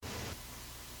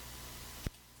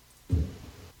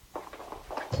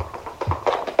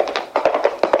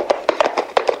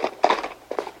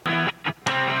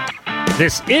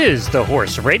This is the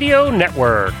Horse Radio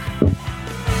Network.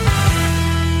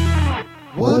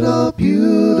 What a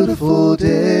beautiful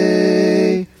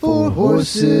day for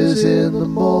horses in the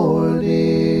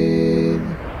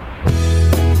morning.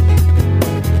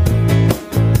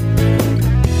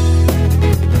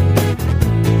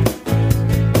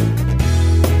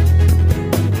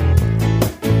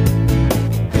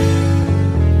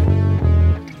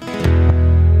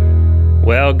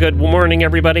 Well, good morning,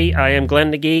 everybody. I am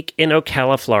Glenn the Geek in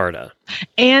Ocala, Florida.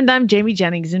 And I'm Jamie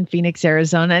Jennings in Phoenix,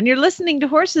 Arizona. And you're listening to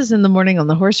Horses in the Morning on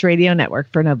the Horse Radio Network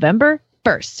for November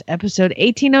 1st, episode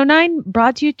 1809,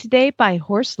 brought to you today by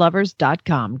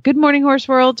horselovers.com. Good morning, Horse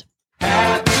World.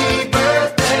 Happy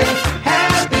birthday,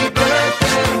 happy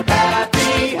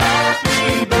birthday,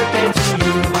 happy birthday to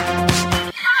you.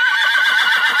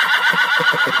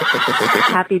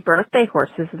 Happy birthday,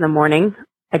 Horses in the Morning.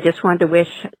 I just wanted to wish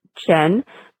Jen,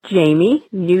 Jamie,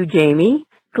 new Jamie,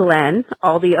 Glenn,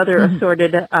 all the other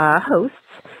assorted hosts,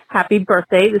 happy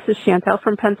birthday. This is Chantel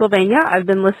from Pennsylvania. I've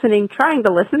been trying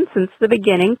to listen since the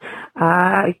beginning.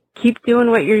 Keep doing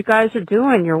what you guys are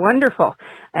doing. You're wonderful.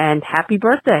 And happy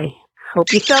birthday.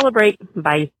 Hope you celebrate.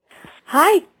 Bye.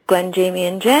 Hi, Glenn, Jamie,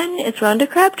 and Jen. It's Rhonda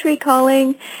Crabtree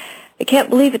calling. I can't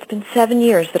believe it's been 7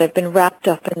 years that I've been wrapped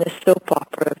up in this soap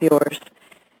opera of yours.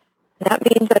 That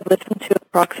means I've listened to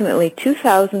approximately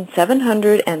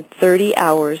 2,730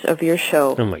 hours of your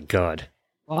show. Oh, my God.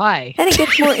 Why? And it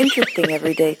gets more interesting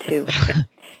every day, too.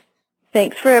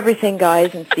 Thanks for everything,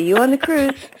 guys, and see you on the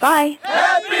cruise. Bye.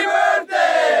 Happy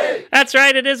birthday! That's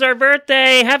right. It is our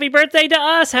birthday. Happy birthday to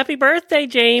us. Happy birthday,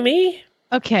 Jamie.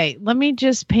 Okay, let me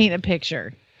just paint a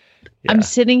picture. Yeah. I'm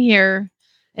sitting here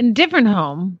in a different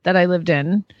home that I lived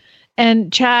in,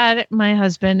 and Chad, my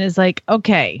husband, is like,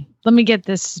 okay, let me get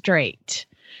this straight.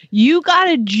 You got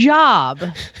a job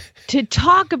to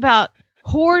talk about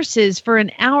horses for an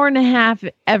hour and a half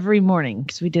every morning,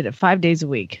 because we did it 5 days a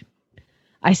week.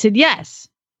 I said, yes.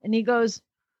 And he goes,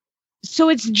 so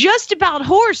it's just about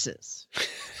horses?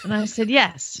 And I said,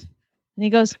 yes. And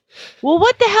he goes, well,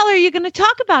 what the hell are you going to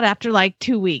talk about after like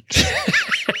 2 weeks?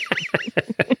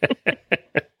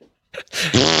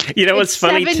 You know what's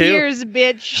funny, 7 too? years,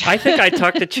 bitch. I think I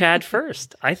talked to Chad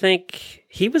first. I think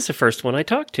he was the first one I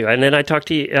talked to. And then I talked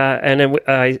to you, and then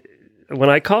when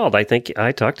I called, I think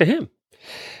I talked to him.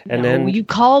 And then you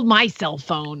called my cell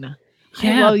phone.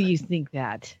 Yeah. How well you think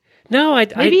that? No,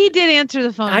 Maybe he did answer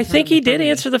the phone. I think he did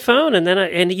answer the phone, and then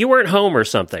and you weren't home or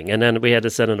something, and then we had to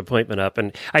set an appointment up.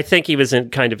 And I think he was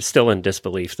still in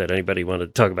disbelief that anybody wanted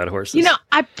to talk about horses. You know,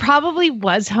 I probably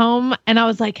was home, and I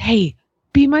was like, "Hey,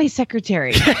 be my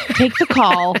secretary. Take the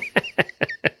call,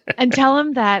 and tell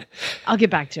him that I'll get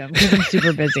back to him because I'm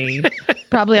super busy."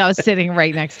 Probably I was sitting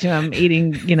right next to him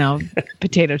eating,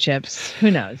 potato chips.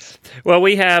 Who knows? Well,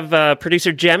 we have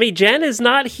producer Jemmy. Jen is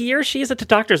not here. She is at the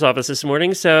doctor's office this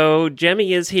morning, so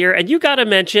Jemmy is here. And you got to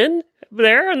mention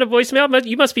there on the voicemail,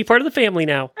 you must be part of the family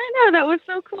now. I know, that was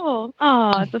so cool.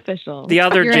 Oh, it's official. The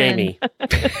other You're Jamie.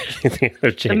 The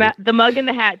other Jamie. The mug and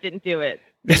the hat didn't do it.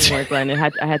 Anymore, Glenn. I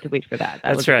had to wait for that.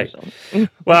 That's was right. official.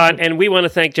 Well, and we want to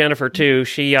thank Jennifer, too.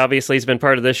 She obviously has been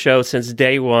part of this show since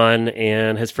day one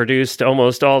and has produced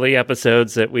almost all the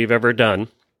episodes that we've ever done.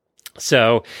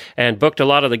 So, and booked a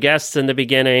lot of the guests in the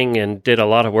beginning and did a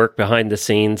lot of work behind the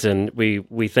scenes. And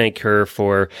we thank her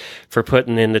for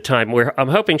putting in the time. I'm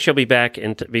hoping she'll be back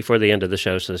before the end of the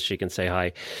show so she can say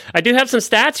hi. I do have some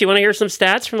stats. You want to hear some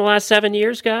stats from the last 7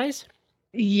 years, guys?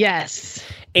 Yes.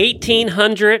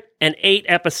 1,808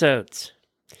 episodes.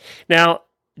 Now,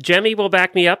 Jemmy will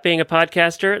back me up being a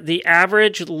podcaster. The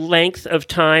average length of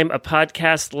time a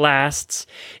podcast lasts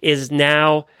is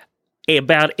now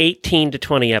about 18 to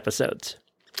 20 episodes,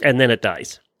 and then it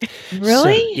dies.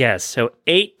 Really? So, yes. So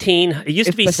 18, it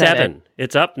used to be pathetic. 7.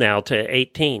 It's up now to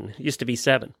 18. It used to be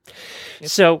 7.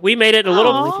 So we made it a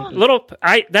little,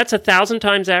 that's 1,000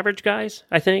 times average, guys,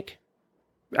 I think.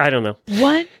 I don't know.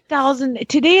 1,000.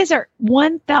 Today is our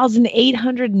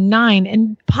 1,809,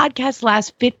 and podcasts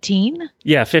last 15.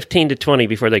 Yeah, 15 to 20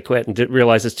 before they quit and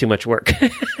realize it's too much work.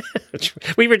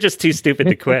 We were just too stupid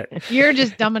to quit. You're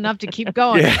just dumb enough to keep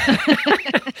going. Yeah.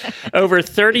 Over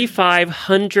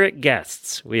 3,500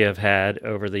 guests we have had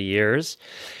over the years.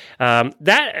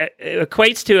 That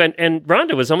equates to, and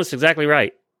Rhonda was almost exactly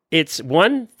right, it's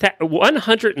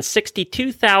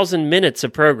 162,000 minutes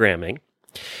of programming.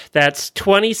 That's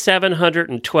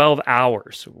 2,712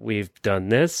 hours we've done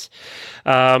this.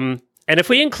 And And if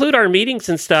we include our meetings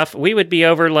and stuff, we would be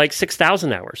over like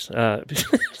 6,000 hours.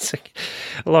 It's like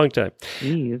a long time.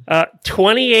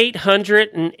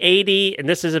 2,880, and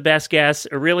this is a best guess,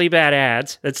 really bad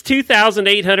ads. That's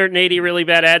 2,880 really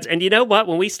bad ads. And you know what?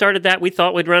 When we started that, we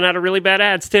thought we'd run out of really bad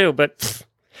ads too, but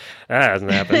that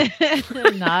hasn't happened.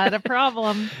 Not a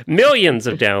problem. Millions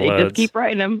of downloads. They just keep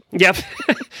writing them. Yep.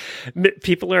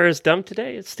 People are as dumb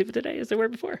today, as stupid today as they were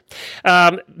before.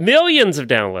 Millions of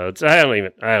downloads. I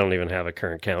don't even have a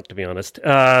current count, to be honest.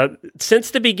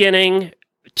 Since the beginning,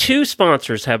 2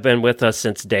 sponsors have been with us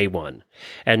since day one,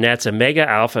 and that's Omega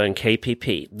Alpha and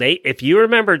KPP. If you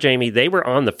remember, Jamie, they were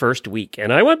on the first week,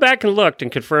 and I went back and looked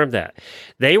and confirmed that.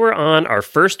 They were on our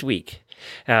first week.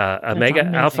 Omega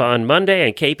Alpha on Monday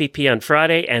and KPP on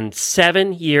Friday, and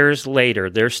 7 years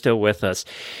later, they're still with us.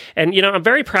 And, I'm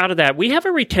very proud of that. We have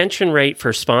a retention rate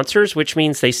for sponsors, which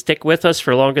means they stick with us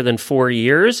for longer than 4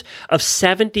 years, of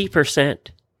 70%.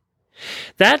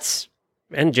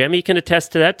 And Jemmy can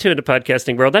attest to that too in the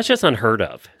podcasting world. That's just unheard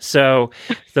of. So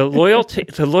the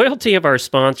loyalty of our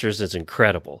sponsors is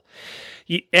incredible.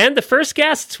 And the first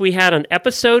guests we had on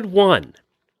episode 1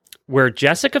 were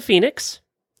Jessica Phoenix,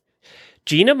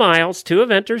 Gina Miles, 2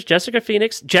 eventers, Jessica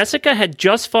Phoenix. Jessica had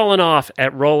just fallen off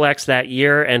at Rolex that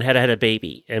year and had a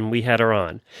baby, and we had her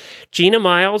on. Gina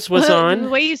Miles was on. The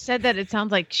way you said that, it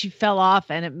sounds like she fell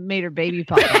off and it made her baby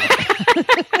pop out.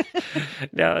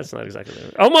 No, that's not exactly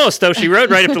it. Almost, though. She rode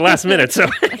right up to the last minute, so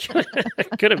it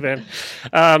could have been.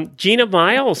 Gina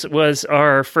Miles was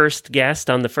our first guest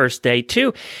on the first day,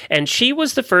 too, and she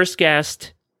was the first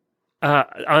guest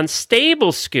on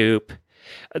Stable Scoop,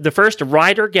 the first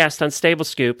rider guest on Stable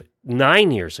Scoop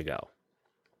 9 years ago.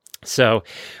 So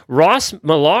Ross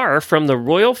Millar from the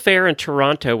Royal Fair in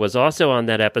Toronto was also on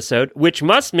that episode, which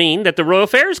must mean that the Royal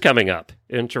Fair is coming up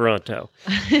in Toronto.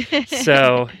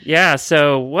 So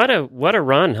what a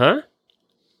run, huh?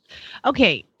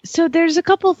 Okay, so there's a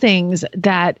couple things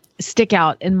that stick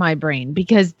out in my brain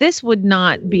because this would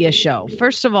not be a show.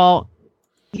 First of all,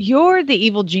 you're the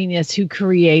evil genius who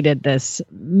created this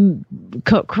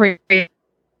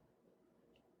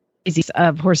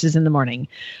of Horses in the Morning.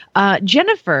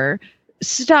 Jennifer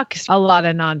stuck a lot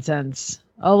of nonsense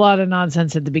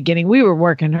at the beginning. We were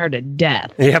working her to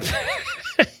death. Yep.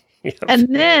 Yep.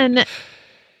 And then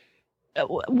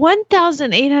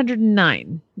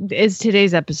 1,809 is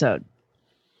today's episode.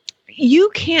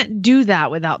 You can't do that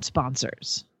without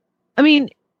sponsors. I mean,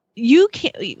 you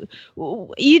can't,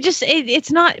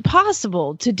 it's not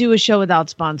possible to do a show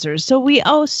without sponsors. So we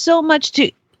owe so much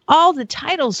to all the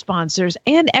title sponsors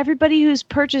and everybody who's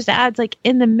purchased ads like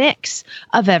in the mix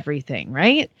of everything,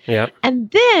 right? Yeah. And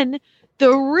then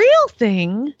the real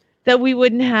thing that we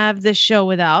wouldn't have this show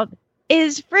without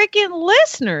is freaking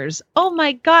listeners. Oh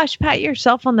my gosh, pat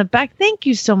yourself on the back. Thank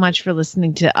you so much for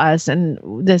listening to us and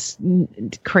this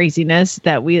craziness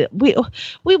that we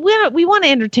want to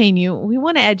entertain you. We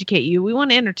want to educate you. We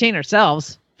want to entertain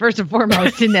ourselves. First and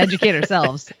foremost, and educate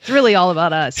ourselves. It's really all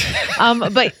about us.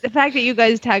 But the fact that you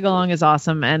guys tag along is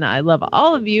awesome, and I love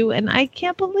all of you, and I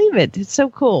can't believe it. It's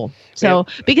so cool. So,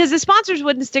 because the sponsors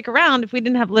wouldn't stick around if we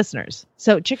didn't have listeners.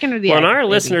 So, chicken or the egg. Well, and our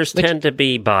listeners tend to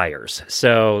be buyers,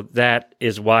 so that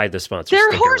is why the sponsors they're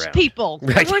stick horse around. People.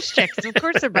 Right. They're horse chicks. Of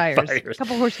course they're buyers. A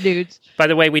couple horse dudes. By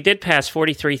the way, we did pass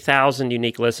 43,000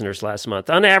 unique listeners last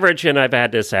month. On average, and I've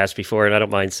had this asked before, and I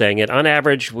don't mind saying it, on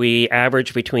average, we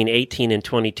average between 18 and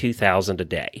 22,000 a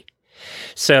day.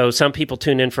 So some people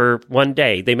tune in for one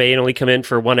day. They may only come in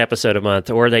for one episode a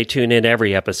month, or they tune in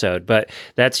every episode. But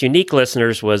that's unique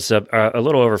listeners was a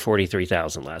little over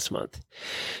 43,000 last month.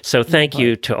 So thank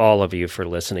you to all of you for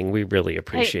listening. We really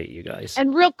appreciate you guys.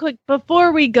 And real quick,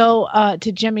 before we go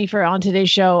to Jimmy for on today's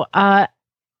show,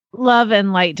 love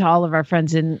and light to all of our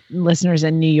friends and listeners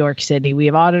in New York City. We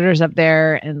have auditors up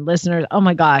there and listeners. Oh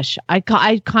my gosh. I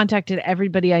contacted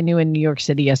everybody I knew in New York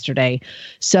City yesterday.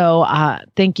 So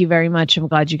thank you very much. I'm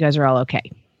glad you guys are all okay.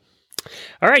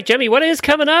 All right, Jimmy, what is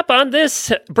coming up on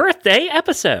this birthday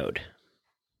episode?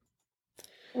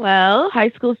 Well, high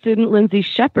school student Lindsay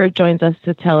Shepard joins us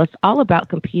to tell us all about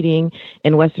competing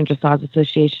in Western Dressage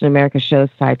Association America show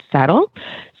Sidesaddle.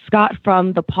 Scott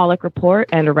from the Pollock Report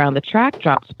and Around the Track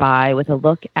drops by with a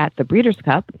look at the Breeders'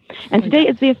 Cup. And today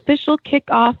is the official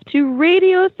kickoff to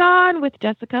Radiothon with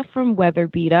Jessica from Weather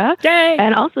Beta. Yay!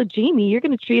 And also, Jamie, you're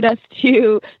going to treat us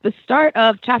to the start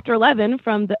of Chapter 11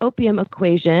 from the Opium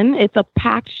Equation. It's a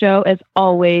packed show, as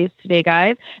always, today,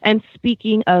 guys. And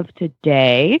speaking of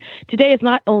today is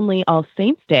not only All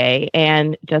Saints Day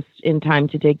and just in time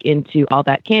to dig into all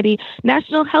that candy,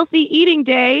 National Healthy Eating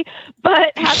Day,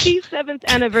 but happy 7th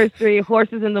anniversary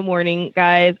Horses in the Morning,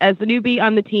 guys. As the newbie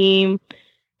on the team,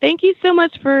 thank you so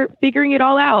much for figuring it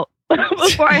all out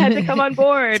before I had to come on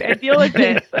board and deal with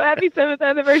it. So happy 7th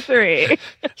anniversary.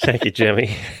 Thank you,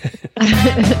 Jimmy.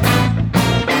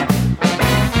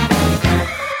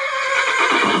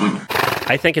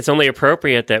 I think it's only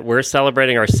appropriate that we're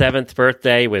celebrating our 7th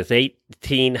birthday with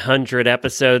 1,800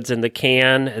 episodes in the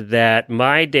can, that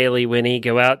my Daily Winnie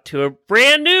go out to a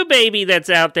brand new baby that's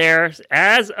out there.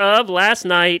 As of last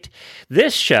night,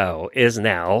 this show is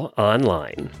now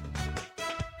online.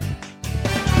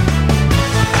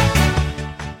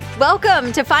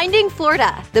 Welcome to Finding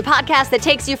Florida, the podcast that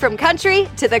takes you from country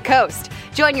to the coast.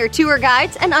 Join your tour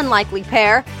guides, an unlikely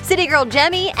pair, city girl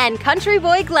Jemmy and country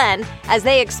boy Glenn, as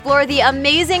they explore the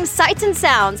amazing sights and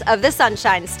sounds of the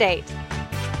Sunshine State.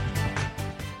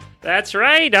 That's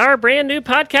right. Our brand new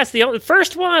podcast, the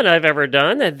first one I've ever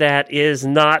done that is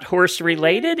not horse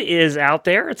related, is out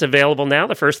there. It's available now.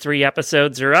 The first 3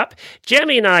 episodes are up.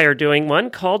 Jemmy and I are doing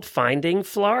one called Finding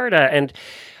Florida. And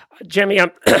Jemmy,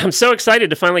 I'm so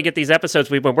excited to finally get these episodes.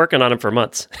 We've been working on them for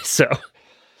months. So,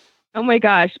 oh my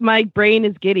gosh, my brain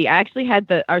is giddy. I actually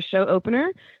had our show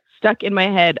opener stuck in my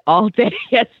head all day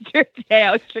yesterday.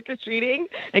 I was trick-or-treating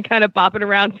and kind of bopping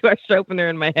around to our show opener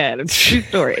in my head. It's a true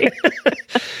story.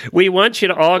 We want you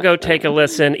to all go take a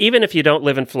listen. Even if you don't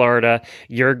live in Florida,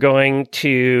 you're going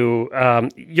to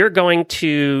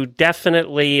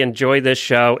definitely enjoy this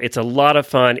show. It's a lot of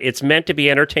fun. It's meant to be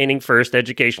entertaining first,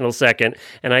 educational second,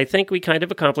 and I think we kind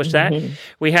of accomplished that.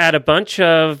 We had a bunch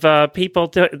of people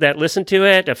that listened to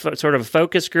it, sort of a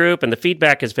focus group, and the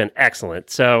feedback has been excellent.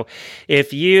 So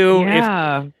if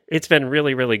it's been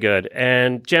really, really good.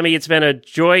 And Jemmy, it's been a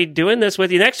joy doing this with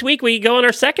you. Next week, we go on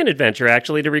our second adventure,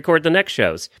 actually, to record the next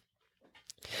shows.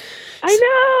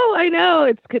 I know.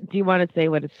 It's good. Do you want to say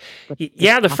what it's?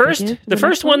 The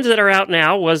first ones that are out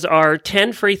now was our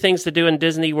 10 free things to do in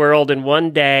Disney World in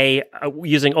one day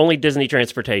using only Disney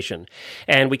transportation.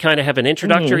 And we kind of have an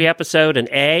introductory episode, an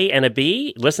A and a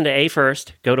B. Listen to A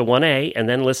first, go to 1A, and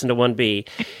then listen to 1B.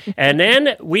 And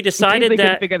then we decided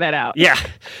that figure that out. Yeah.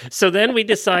 So then we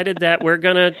decided that we're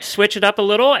going to switch it up a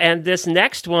little, and this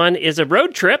next one is a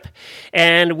road trip,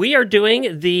 and we are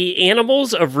doing the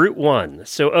animals of Route 1.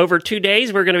 So over 2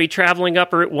 days, we're going to be traveling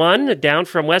up Route 1 down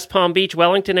from West Palm Beach,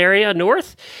 Wellington area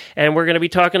north, and we're going to be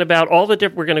talking about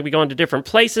we're going to be going to different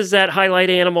places that highlight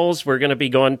animals. We're going to be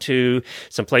going to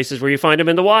some places where you find them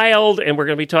in the wild, and we're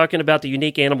going to be talking about the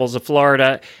unique animals of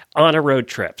Florida on a road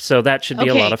trip. So that should be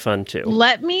a lot of fun too.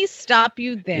 Let me stop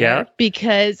you there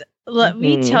because let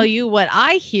me tell you what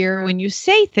I hear when you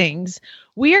say things.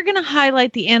 We are going to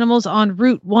highlight the animals on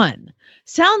Route 1.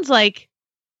 Sounds like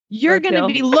you're going to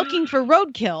be looking for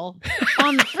roadkill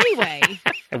on the freeway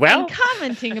and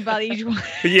commenting about each one.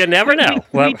 You never know.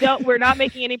 We're not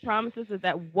making any promises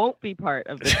that won't be part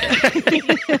of this.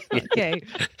 Okay,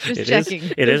 just checking.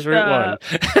 It is Route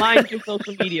 1. Mind your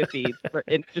social media feeds for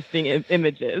interesting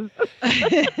images.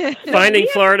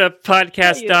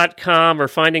 FindingFloridaPodcast.com or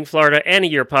Finding Florida, any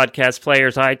of your podcast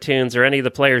players, iTunes, or any of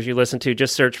the players you listen to,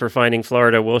 just search for Finding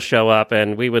Florida. We'll show up,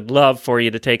 and we would love for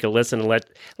you to take a listen and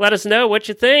let us know what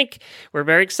you think. We're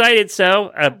very excited.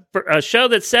 So a show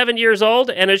that's 7 years old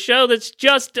and a show that's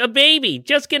just a baby,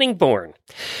 just getting born.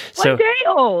 One day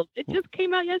old. It just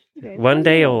came out yesterday. One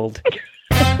day old.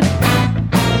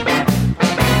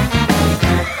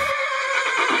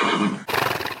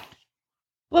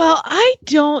 Well, I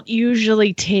don't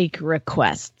usually take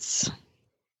requests,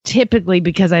 typically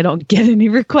because I don't get any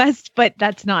requests, but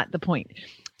that's not the point.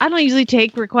 I don't usually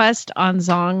take requests on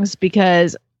songs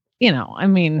because,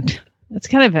 it's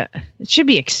kind of it should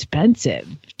be expensive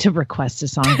to request a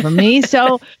song from me.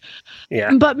 So,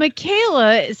 yeah. But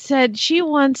Michaela said she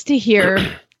wants to hear,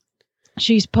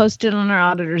 she's posted on our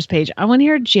auditor's page, I want to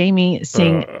hear Jamie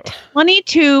sing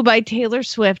 22 by Taylor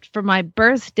Swift for my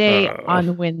birthday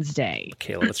on Wednesday.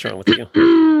 Michaela, what's wrong with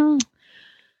you?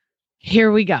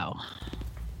 Here we go.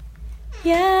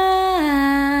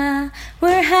 Yeah,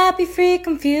 we're happy, free,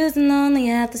 confused, and lonely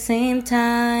at the same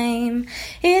time.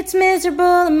 It's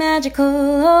miserable and magical,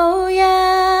 oh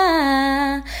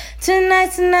yeah.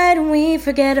 Tonight's the night and we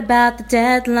forget about the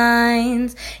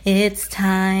deadlines. It's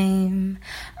time.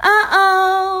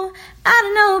 Uh-oh, I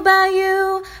don't know about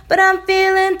you, but I'm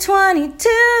feeling 22.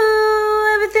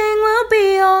 Everything will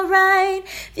be alright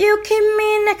if you keep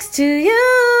me next to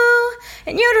you.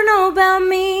 And you don't know about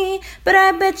me, but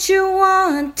I bet you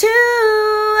want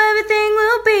to. Everything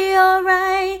will be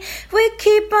alright if we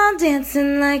keep on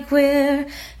dancing like we're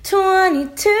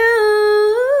 22.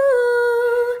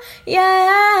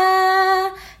 Yeah,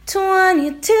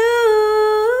 22.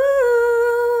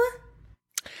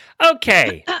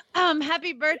 Okay.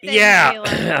 Happy birthday, Yeah.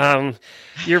 Michaela.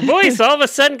 Your voice all of a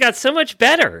sudden got so much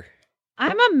better.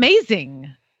 I'm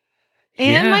amazing.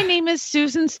 And Yeah. my name is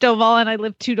Susan Stovall, and I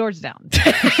live 2 doors down.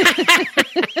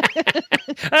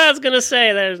 I was going to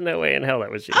say, there's no way in hell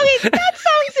that was you. Okay, that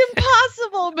sounds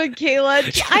impossible, Michaela.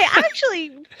 I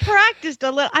actually practiced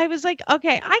a little. I was like,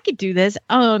 okay, I could do this.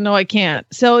 Oh, no, I can't.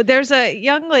 So there's a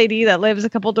young lady that lives a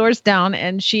couple doors down,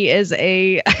 and she is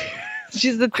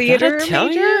she's a theater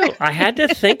major. I had to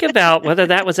think about whether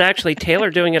that was actually Taylor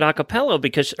doing it a cappella,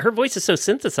 because her voice is so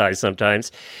synthesized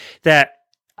sometimes that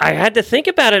I had to think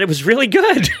about it. It was really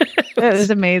good. It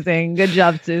was amazing. Good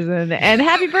job, Susan. And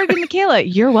happy birthday, Michaela.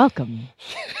 You're welcome.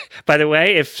 By the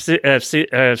way,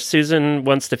 if Susan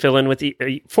wants to fill in with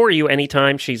for you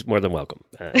anytime, she's more than welcome.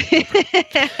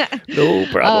 No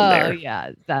problem there. Oh, yeah,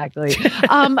 exactly.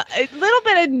 A little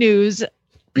bit of news.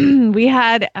 We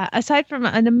had, aside from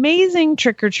an amazing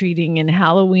trick-or-treating and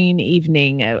Halloween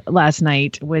evening last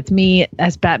night with me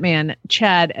as Batman,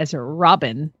 Chad as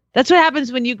Robin. That's what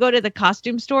happens when you go to the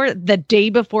costume store the day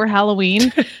before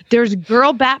Halloween. There's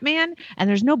girl Batman and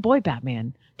there's no boy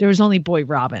Batman. There was only boy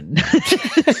Robin.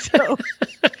 So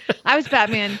I was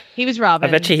Batman. He was Robin.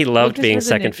 I bet you he loved Lucas being was a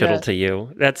second ninja. fiddle to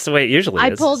you. That's the way it usually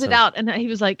is. I pulled it out and he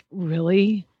was like,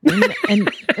 really?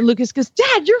 And Lucas goes,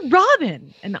 Dad, you're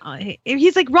Robin. And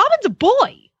he's like, Robin's a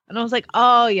boy. And I was like,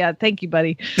 oh, yeah, thank you,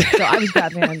 buddy. So I was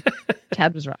Batman.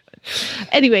 Chad was Robin.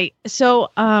 Anyway, so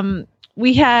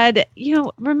we had,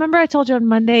 remember I told you on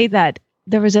Monday that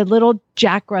there was a little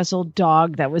Jack Russell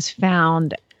dog that was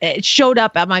found. It showed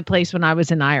up at my place when I was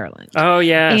in Ireland. Oh,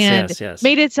 yes, yes.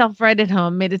 Made itself right at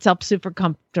home, made itself super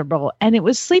comfortable. And it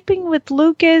was sleeping with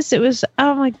Lucas. It was,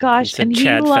 oh my gosh. And he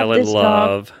Chad loved fell in this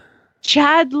love. dog.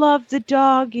 Chad loved the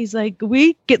dog. He's like,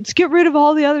 let's get rid of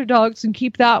all the other dogs and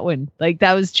keep that one. Like,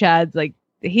 that was Chad's, like,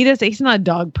 he's not a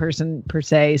dog person per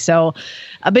se. So,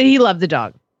 but he loved the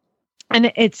dog. And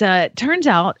it's turns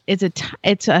out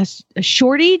it's a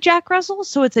shorty Jack Russell.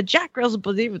 So it's a Jack Russell,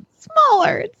 but even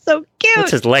smaller. It's so cute.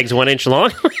 What's his legs 1 inch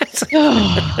long?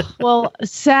 Well,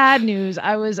 sad news.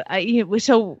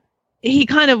 So he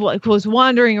kind of was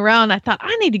wandering around. I thought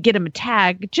I need to get him a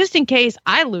tag just in case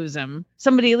I lose him.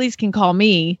 Somebody at least can call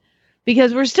me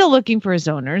because we're still looking for his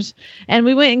owners. And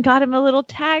we went and got him a little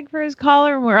tag for his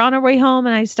collar. And we're on our way home.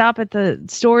 And I stop at the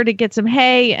store to get some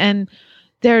hay. And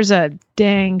there's a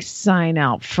dang sign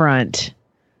out front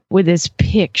with his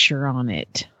picture on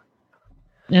it.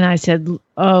 And I said,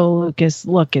 oh, Lucas,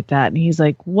 look at that. And he's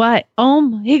like, what?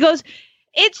 He goes,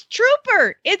 it's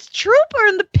Trooper. It's Trooper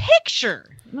in the picture.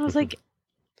 And I was like,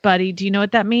 buddy, do you know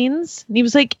what that means? And he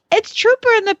was like, it's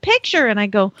Trooper in the picture. And I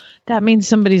go, that means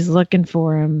somebody's looking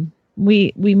for him.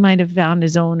 We might have found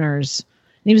his owners.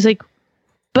 And he was like,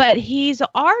 but he's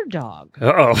our dog.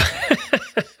 Uh-oh.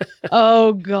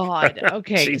 Oh, God.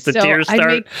 Okay. Jeez, the tears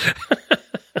start.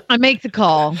 I make the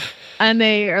call. And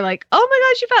they are like, oh my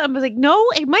gosh, you found him. I was like, no,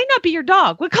 it might not be your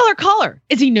dog. What color?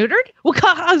 Is he neutered? What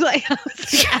color? I was like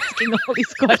asking all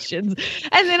these questions.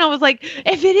 And then I was like,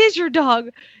 if it is your dog,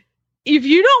 if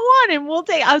you don't want him, we'll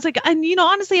take. I was like, and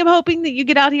honestly, I'm hoping that you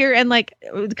get out here and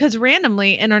because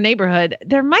randomly in our neighborhood,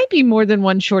 there might be more than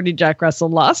one shorty Jack Russell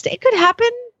lost. It could happen.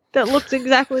 That looks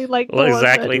exactly like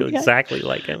exactly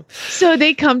like him. So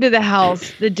they come to the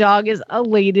house. The dog is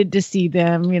elated to see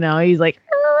them. He's like,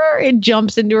 and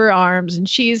jumps into her arms, and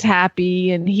she's happy,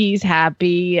 and he's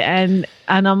happy, and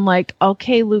I'm like,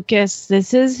 okay, Lucas,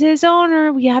 this is his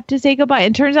owner. We have to say goodbye.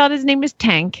 And turns out his name is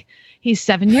Tank. He's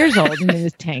 7 years old, and his name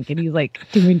is Tank, and he's like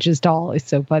 2 inches tall. It's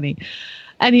so funny.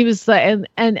 And he was like,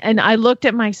 and I looked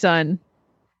at my son.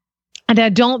 And I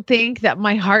don't think that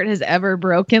my heart has ever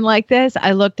broken like this.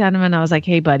 I looked at him and I was like,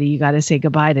 hey, buddy, you got to say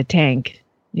goodbye to Tank.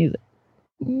 He's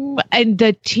like, and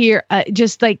the tear,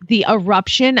 just like the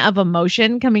eruption of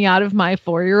emotion coming out of my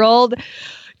 4-year-old,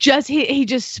 he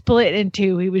just split in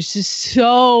two. He was just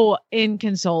so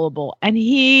inconsolable. And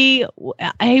he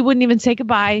wouldn't even say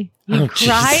goodbye. He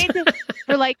cried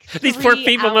for like 3 These poor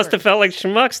people hours. must have felt like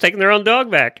schmucks taking their own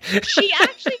dog back. She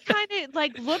actually kind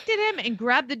of looked at him and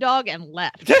grabbed the dog and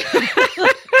left.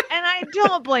 And I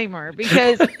don't blame her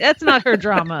because that's not her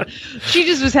drama. She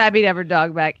just was happy to have her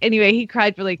dog back. Anyway, he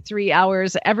cried for like 3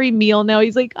 hours. Every meal now,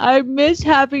 he's like, I miss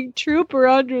having Trooper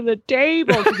under the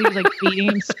table because he was like feeding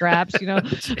him scraps,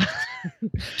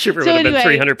 Trooper would have been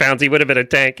 300 pounds. He would have been a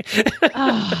tank.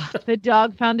 The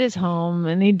dog found his home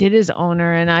and he did his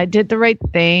owner and I did the right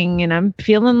thing. And I'm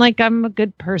feeling like I'm a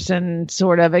good person,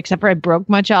 sort of, except for I broke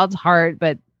my child's heart.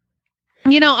 But,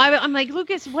 I'm like,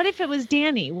 Lucas, what if it was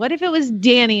Danny? What if it was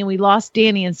Danny and we lost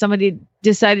Danny and somebody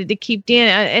decided to keep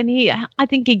Dan, and I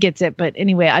think he gets it. But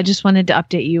anyway, I just wanted to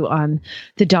update you on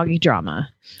the doggy drama.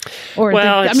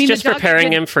 It's just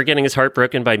preparing him for getting his heart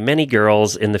broken by many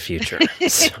girls in the future.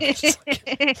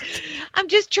 I'm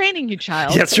just training you,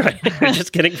 child. That's right. I'm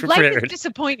just getting prepared. Life is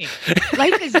disappointing.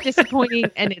 Life is disappointing,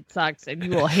 and it sucks, and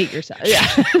you will hate yourself.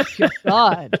 Yeah.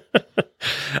 God.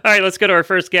 All right, let's go to our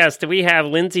first guest. We have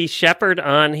Lindsay Shepard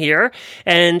on here,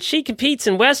 and she competes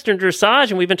in Western Dressage,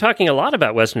 and we've been talking a lot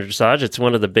about Western Dressage. It's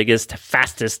one of the biggest,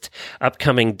 fastest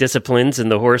upcoming disciplines in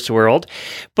the horse world,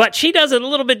 but she does it a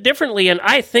little bit differently, and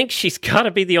I think she's got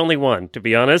to be the only one, to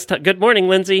be honest. Good morning,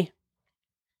 Lindsay.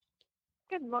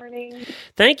 Good morning.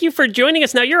 Thank you for joining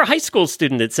us. Now, you're a high school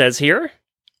student, it says here.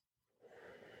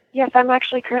 Yes, I'm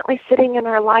actually currently sitting in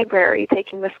our library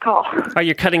taking this call. Oh,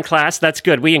 you're cutting class? That's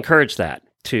good. We encourage that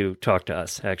to talk to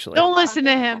us, actually. Don't listen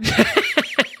to him.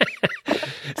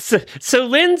 So,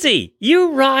 Lindsay,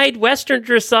 you ride Western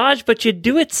Dressage, but you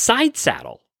do it side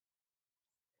saddle.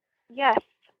 Yes.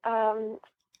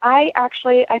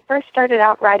 I first started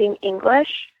out riding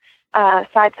English,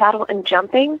 side saddle and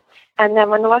jumping. And then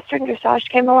when the Western Dressage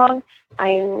came along,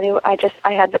 I knew I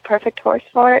had the perfect horse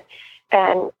for it.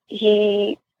 And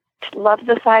he loves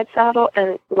the side saddle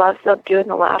and loves doing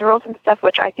the laterals and stuff,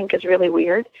 which I think is really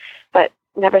weird, but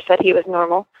never said he was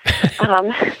normal.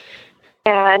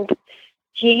 And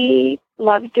he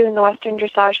loves doing the Western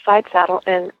Dressage side saddle,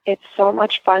 and it's so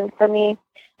much fun for me,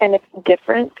 and it's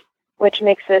different, which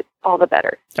makes it all the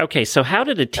better. Okay, so how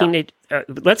did a teenage...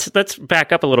 let's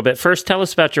back up a little bit. First, tell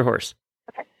us about your horse.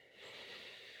 Okay.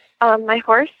 My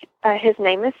horse, his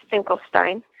name is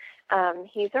Finkelstein.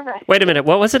 He's a rescue. Wait a minute,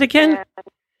 what was it again?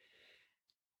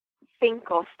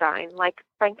 Finkelstein, like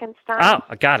Frankenstein. Oh,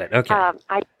 I got it. Okay.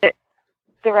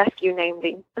 The rescue named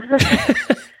him.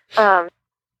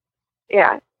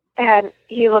 Yeah, and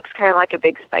he looks kind of like a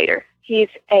big spider. He's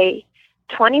a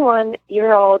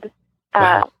 21-year-old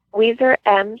Weezer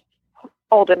M.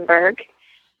 Oldenburg,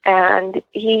 and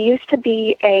he used to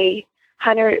be a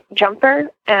hunter jumper,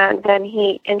 and then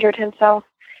he injured himself,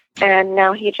 and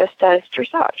now he just does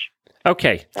dressage.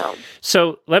 Okay,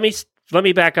 so let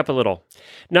me back up a little.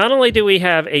 Not only do we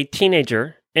have a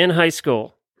teenager in high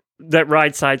school that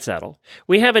rides side saddle,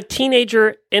 we have a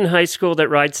teenager in high school that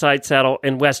rides side saddle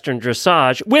in Western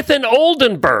Dressage with an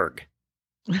Oldenburg.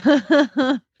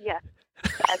 Yes.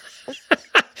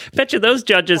 Bet you those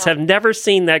judges have never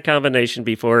seen that combination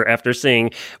before after seeing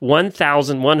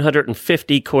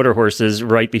 1,150 quarter horses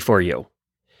right before you.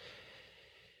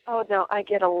 Oh, no, I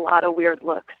get a lot of weird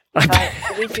looks. But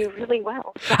we do really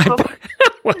well. So.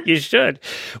 Well, you should.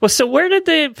 Well, so where did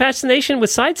the fascination with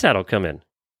side saddle come in?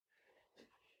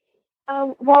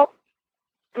 Well,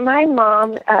 my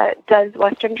mom does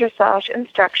Western Dressage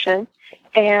instruction,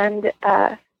 and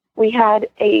we had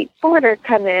a boarder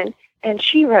come in, and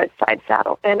she rode side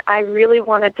saddle, and I really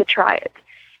wanted to try it.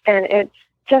 And it's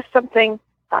just something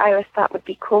that I always thought would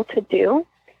be cool to do.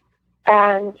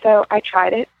 And so I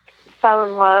tried it, fell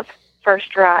in love,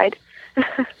 first ride,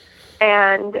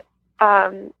 and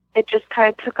it just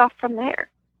kind of took off from there.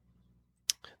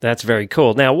 That's very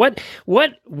cool. Now, what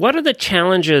are the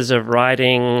challenges of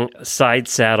riding side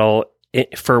saddle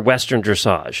for Western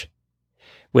Dressage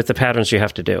with the patterns you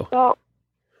have to do? Well,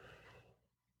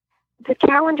 the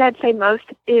challenge I'd say most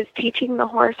is teaching the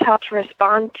horse how to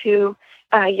respond to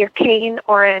your cane,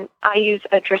 I use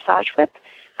a dressage whip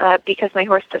because my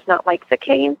horse does not like the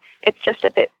cane. It's just a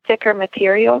bit thicker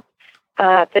material.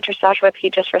 The dressage whip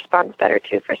he just responds better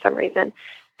to for some reason.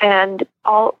 And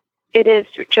it is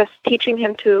just teaching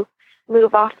him to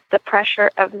move off the pressure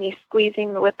of me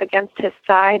squeezing the whip against his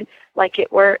side like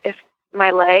it were if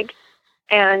my leg,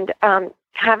 and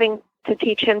having to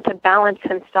teach him to balance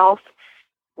himself,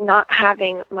 not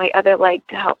having my other leg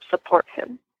to help support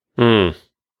him. So,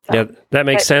 yeah, that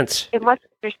makes sense. In Western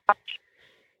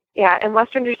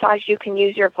Dressage, you can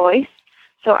use your voice.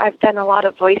 So I've done a lot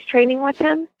of voice training with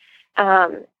him.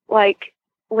 Like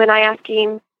when I ask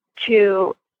him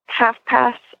to half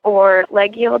pass or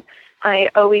leg yield, I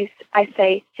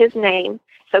say his name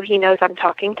so he knows I'm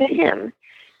talking to him,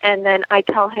 and then I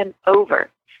tell him over,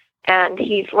 and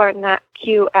he's learned that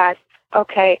cue as,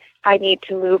 okay, I need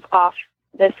to move off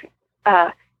this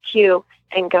cue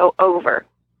and go over,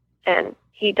 and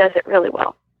he does it really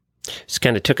well. Just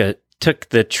kind of took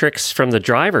the tricks from the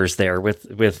drivers there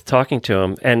with talking to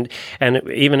them, and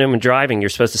even when driving, you're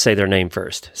supposed to say their name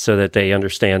first so that they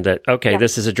understand that, okay,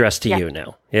 this is addressed to you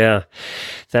now. Yeah,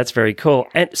 that's very cool.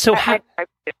 And so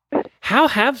how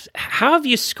have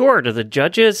you scored? Are the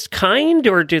judges kind,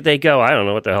 or do they go, I don't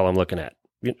know what the hell I'm looking at?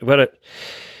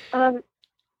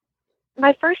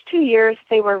 my first 2 years,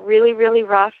 they were really, really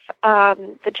rough.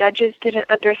 The judges didn't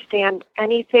understand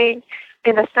anything.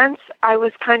 In a sense, I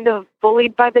was kind of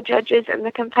bullied by the judges and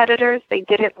the competitors. They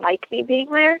didn't like me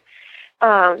being there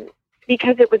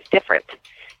because it was different.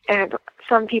 And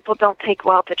some people don't take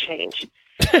well to change.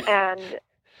 And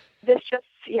this just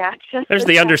There's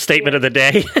the understatement of the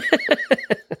day.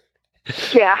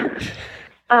 Yeah.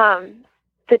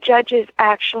 The judges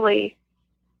actually,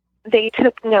 they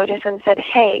took notice and said,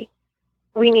 hey,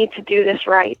 we need to do this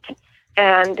right.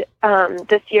 And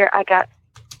this year I got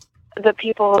the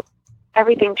people,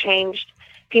 everything changed.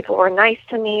 People were nice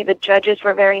to me. The judges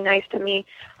were very nice to me.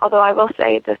 Although I will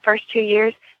say the first 2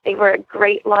 years, they were a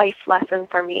great life lesson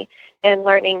for me in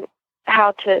learning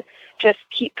how to just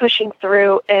keep pushing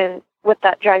through and with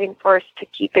that driving force to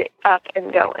keep it up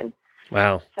and going.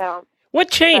 Wow. So what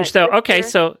changed, though? Okay,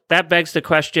 so that begs the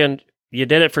question. You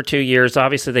did it for 2 years.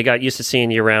 Obviously, they got used to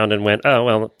seeing you around and went, oh,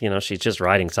 well, she's just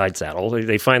riding Sidesaddle.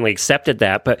 They finally accepted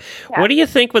that. But what do you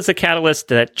think was the catalyst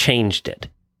that changed it?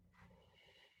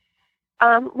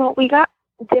 Well, we got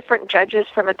different judges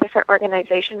from a different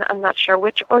organization. I'm not sure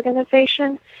which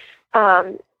organization.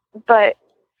 But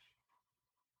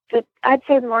I'd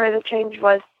say more of the change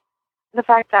was the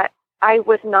fact that I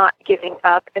was not giving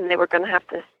up and they were going to have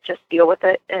to just deal with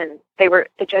it. And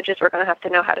the judges were going to have to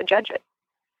know how to judge it.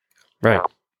 Right. So.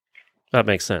 That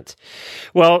makes sense.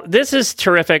 Well, this is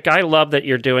terrific. I love that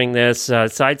you're doing this.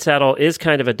 Sidesaddle is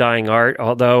kind of a dying art,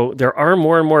 although there are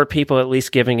more and more people at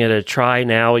least giving it a try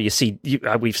now. We've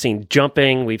seen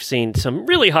jumping. We've seen some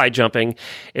really high jumping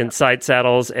in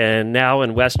Sidesaddles, and now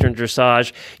in Western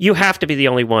Dressage. You have to be the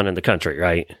only one in the country,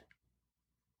 right?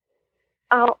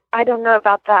 Oh, I don't know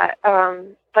about that.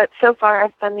 But so far,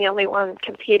 I've been the only one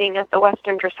competing at the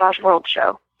Western Dressage World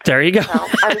Show. There you go. So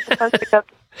I was supposed to go...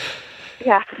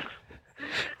 Yeah.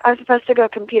 I was supposed to go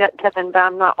compete at Devon, but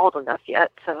I'm not old enough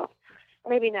yet, so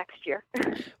maybe next year.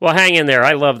 Well, hang in there.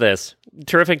 I love this.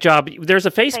 Terrific job. There's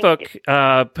a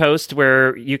Facebook post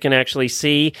where you can actually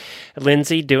see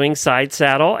Lindsay doing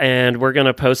Sidesaddle, and we're going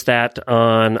to post that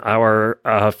on our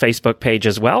Facebook page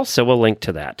as well, so we'll link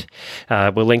to that.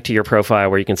 We'll link to your profile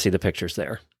where you can see the pictures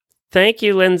there. Thank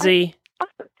you, Lindsay.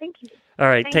 Awesome. Thank you. All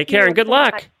right. Take care and good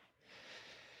luck.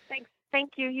 Thanks.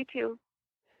 Thank you. You too.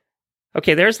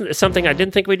 Okay, there's something I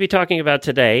didn't think we'd be talking about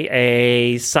today,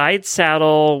 a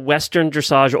Sidesaddle Western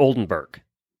Dressage Oldenburg.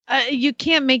 You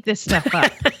can't make this stuff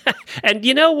up. And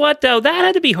you know what, though? That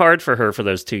had to be hard for her for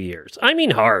those 2 years. I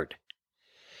mean, hard.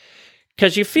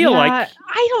 Because you feel like...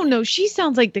 I don't know. She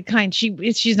sounds like the kind,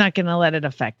 she's not going to let it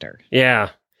affect her. Yeah.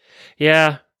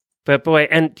 Yeah. But boy,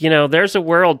 and there's a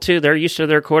world too. They're used to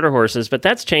their quarter horses, but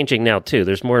that's changing now too.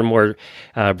 There's more and more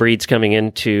breeds coming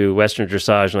into Western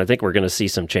Dressage, and I think we're going to see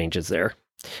some changes there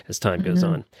as time goes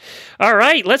on. All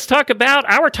right, let's talk about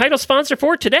our title sponsor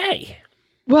for today.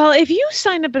 Well, if you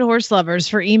sign up at Horse Lovers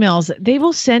for emails, they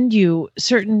will send you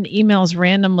certain emails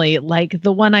randomly, like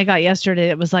the one I got yesterday.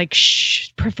 It was like,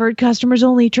 preferred customers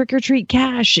only, trick or treat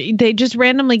cash. They just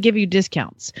randomly give you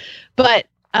discounts, but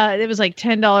it was like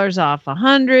 $10 off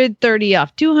 100, 30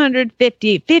 off 200,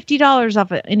 $50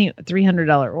 off any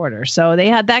 $300 order. So they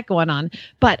had that going on.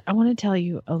 But I want to tell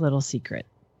you a little secret.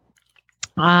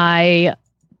 I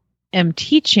am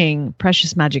teaching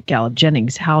Precious Magic Gallup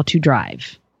Jennings how to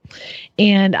drive.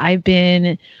 And I've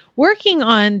been working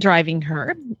on driving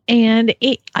her. And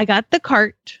I got the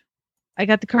cart. I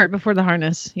got the cart before the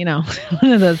harness,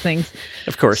 one of those things.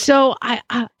 Of course. So I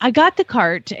got the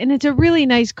cart, and it's a really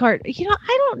nice cart.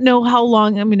 I don't know how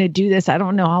long I'm going to do this. I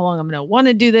don't know how long I'm going to want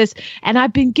to do this. And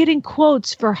I've been getting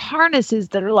quotes for harnesses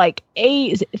that are like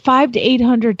 $500 to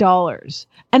 $800.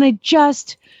 And I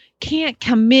just can't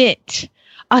commit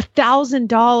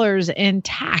 $1,000 in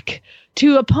tack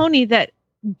to a pony that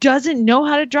doesn't know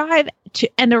how to drive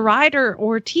and a rider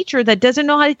or a teacher that doesn't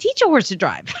know how to teach a horse to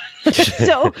drive.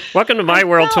 So welcome to my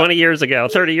world 20 years ago,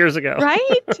 30 years ago.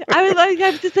 Right? I'm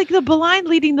just like the blind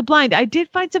leading the blind. I did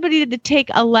find somebody to take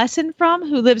a lesson from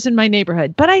who lives in my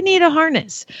neighborhood, but I need a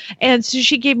harness. And so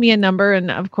she gave me a number, and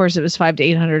of course it was $500 to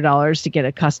 $800 to get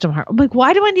a custom harness. I'm like,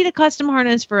 why do I need a custom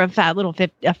harness for a fat little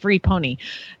a free pony?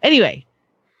 Anyway,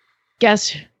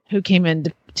 guess who came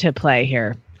into play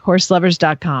here?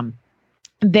 Horselovers.com.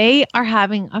 They are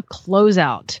having a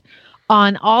closeout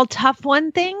on all Tough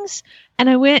One things. And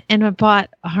I went and I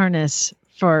bought a harness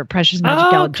for Precious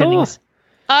Magic Gallup Jennings.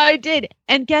 I did.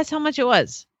 And guess how much it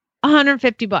was?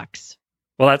 $150.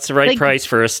 Well, that's the right price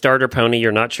for a starter pony.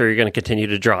 You're not sure you're going to continue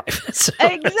to drive. So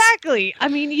exactly. I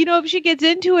mean, if she gets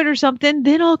into it or something,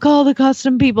 then I'll call the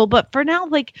custom people. But for now,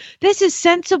 this is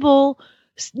sensible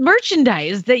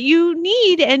merchandise that you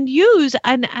need and use.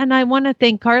 And I want to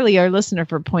thank Carly, our listener,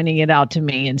 for pointing it out to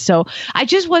me. And so I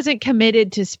just wasn't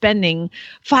committed to spending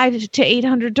 $500 to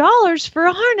 $800 for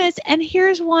a harness. And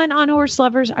here's one on Horse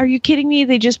Lovers. Are you kidding me?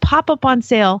 They just pop up on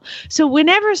sale. So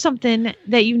whenever something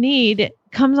that you need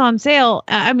comes on sale,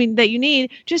 that you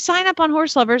need, just sign up on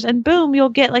Horse Lovers and boom, you'll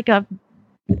get like a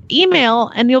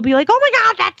email and you'll be like, oh my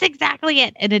God, that's exactly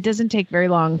it. And it doesn't take very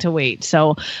long to wait.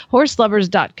 So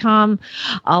horselovers.com.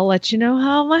 I'll let you know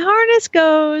how my harness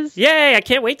goes. Yay. I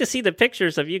can't wait to see the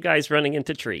pictures of you guys running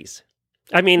into trees.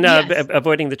 Yes.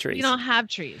 Avoiding the trees. You don't have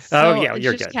trees. Oh, so yeah, it's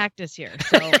you're just good. Cactus here.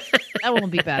 So that won't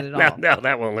be bad at all. No,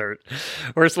 that won't hurt.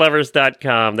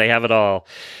 Horselovers.com. They have it all.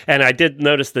 And I did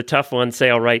notice the Tough One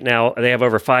sale right now. They have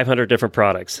over 500 different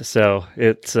products. So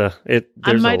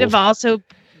I might have also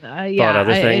bought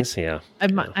other things.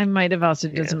 I might have also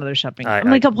done some other shopping.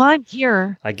 I'm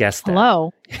here. I guess that.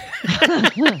 Hello.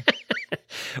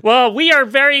 Well, we are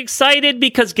very excited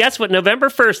because guess what November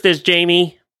 1st is,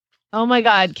 Jamie? Oh my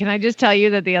God. Can I just tell you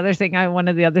that one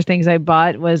of the other things I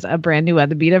bought was a brand new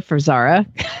weather beater for Zara.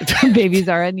 Baby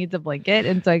Zara needs a blanket.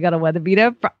 And so I got a weather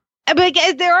beater. But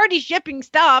they're already shipping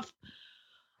stuff.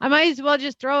 I might as well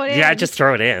just throw it in. Yeah, just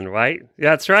throw it in, right?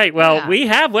 That's right. Well, we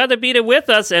have Weather Beater with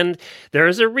us, and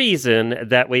there's a reason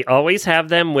that we always have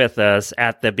them with us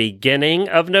at the beginning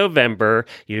of November,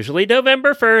 usually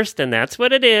November 1st, and that's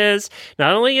what it is.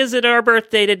 Not only is it our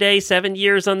birthday today, 7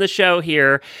 years on the show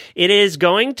here, it is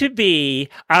going to be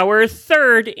our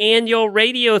 3rd annual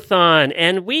Radiothon,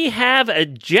 and we have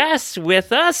Jess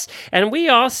with us, and we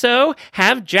also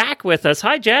have Jack with us.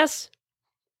 Hi, Jess.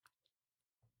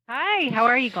 Hi, how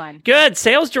are you, Glenn? Good.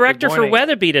 Sales director for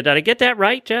Weather Beater. Did I get that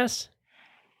right, Jess?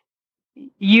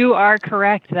 You are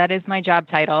correct. That is my job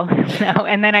title.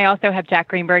 And then I also have Jack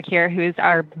Greenberg here, who's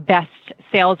our best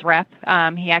sales rep.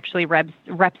 He actually reps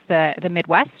the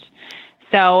Midwest.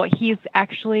 So he's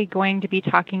actually going to be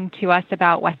talking to us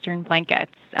about Western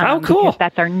blankets. Oh, cool. Because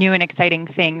that's our new and exciting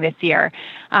thing this year.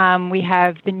 We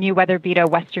have the new Weather Beater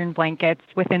Western blankets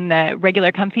within the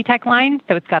regular Comfy Tech line.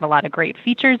 So it's got a lot of great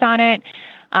features on it.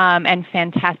 And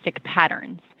fantastic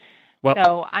patterns. Well,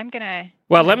 so I'm gonna.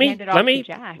 Let me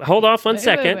hold off one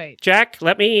second. Wait. Jack,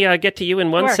 let me get to you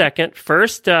in 1 second.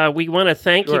 First, we want to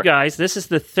thank you guys. This is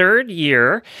the 3rd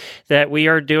year that we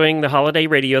are doing the Holiday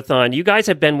Radiothon. You guys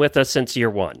have been with us since year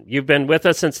 1. You've been with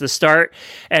us since the start.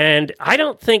 And I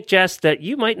don't think, Jess, that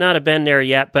you might not have been there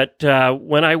yet, but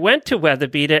when I went to Weather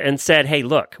Beater and said, hey,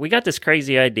 look, we got this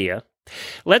crazy idea.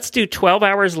 Let's do 12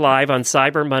 hours live on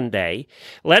Cyber Monday.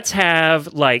 Let's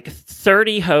have like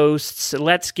 30 hosts.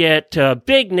 Let's get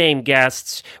big name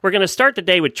guests. We're going to start the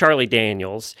day with Charlie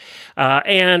Daniels.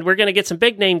 And we're going to get some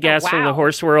big name guests from the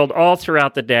horse world all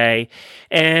throughout the day.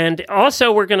 And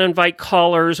also we're going to invite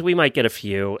callers. We might get a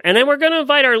few. And then we're going to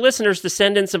invite our listeners to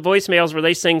send in some voicemails where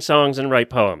they sing songs and write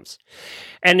poems.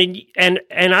 And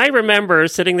I remember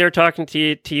sitting there talking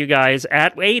to you guys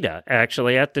at ADA,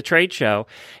 actually, at the trade show,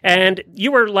 and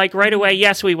you were like right away,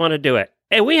 yes, we want to do it.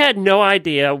 And we had no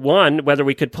idea, 1, whether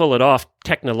we could pull it off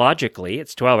technologically,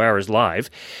 it's 12 hours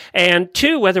live, and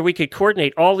 2, whether we could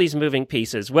coordinate all these moving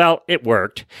pieces. Well, it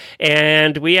worked.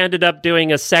 And we ended up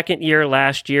doing a 2nd year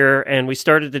last year, and we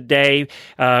started the day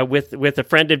with a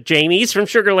friend of Jamie's from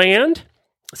Sugar Land.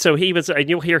 So he was, and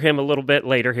you'll hear him a little bit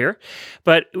later here,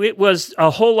 but it was a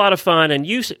whole lot of fun. And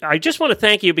I just want to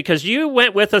thank you because you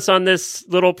went with us on this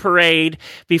little parade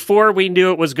before we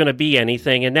knew it was going to be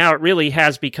anything. And now it really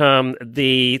has become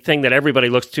the thing that everybody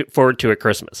looks forward to at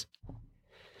Christmas.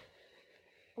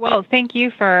 Well, thank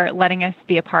you for letting us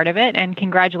be a part of it, and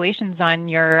congratulations on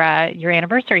your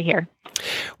anniversary here.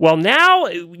 Well, now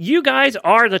you guys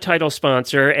are the title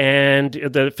sponsor and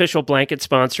the official blanket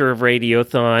sponsor of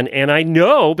Radiothon, and I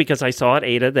know because I saw at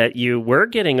ADA that you were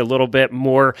getting a little bit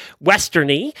more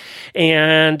Westerny,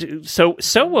 and so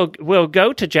we'll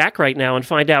go to Jack right now and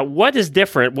find out what is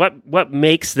different, what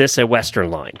makes this a Western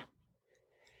line.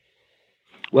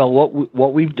 Well,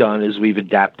 what we've done is we've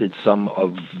adapted some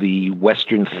of the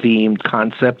Western-themed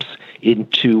concepts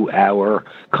into our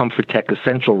Comfort Tech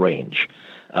Essential range.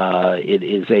 It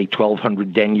is a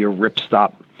 1200 denier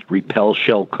ripstop repel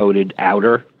shell-coated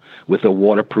outer with a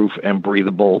waterproof and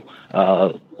breathable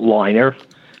liner.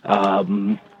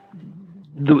 The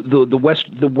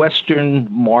Western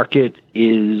market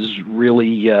is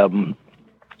really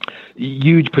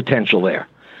huge potential there.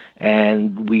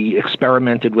 And we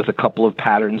experimented with a couple of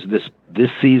patterns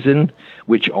this season,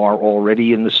 which are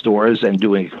already in the stores and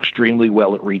doing extremely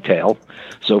well at retail.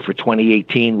 So for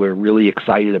 2018, we're really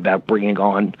excited about bringing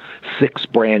on 6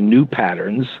 brand new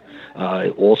patterns,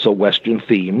 also Western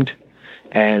themed.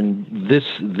 And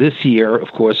this year,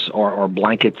 of course, our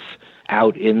blankets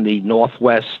out in the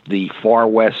Northwest, the Far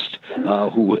West,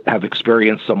 who have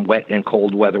experienced some wet and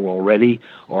cold weather already,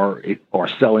 are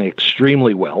selling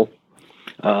extremely well.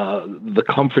 The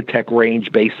Comfort Tech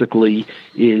range basically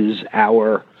is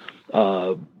our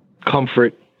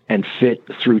comfort and fit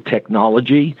through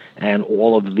technology, and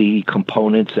all of the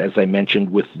components, as I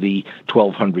mentioned, with the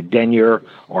 1200 denier,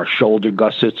 our shoulder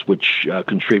gussets, which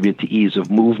contribute to ease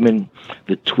of movement,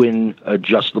 the twin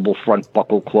adjustable front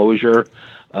buckle closure,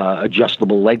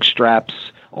 adjustable leg straps,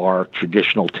 our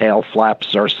traditional tail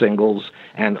flaps, our singles,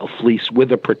 and a fleece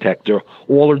with a protector,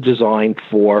 all are designed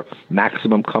for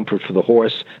maximum comfort for the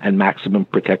horse and maximum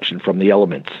protection from the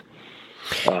elements.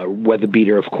 Weather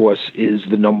Beater, of course, is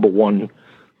the number one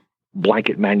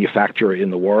blanket manufacturer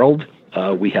in the world.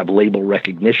 We have label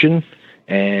recognition,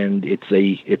 and it's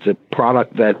a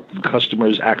product that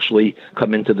customers actually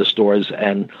come into the stores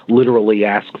and literally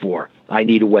ask for. I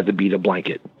need a Weather Beater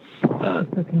blanket.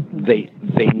 They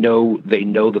know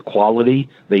the quality,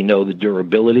 they know the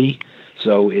durability.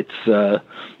 So it's a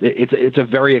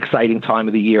very exciting time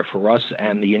of the year for us,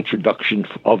 and the introduction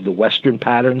of the Western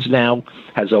patterns now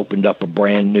has opened up a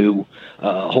brand new,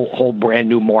 whole brand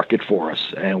new market for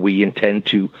us, and we intend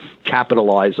to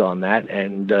capitalize on that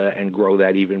and grow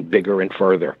that even bigger and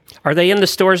further. Are they in the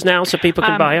stores now so people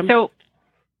can buy them?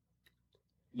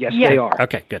 Yes, they are.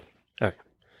 Okay, good.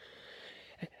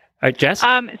 All right, Jess?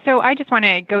 So I just want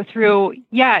to go through,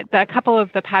 a couple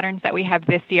of the patterns that we have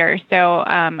this year. So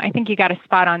I think you got a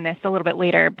spot on this a little bit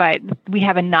later, but we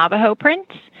have a Navajo print,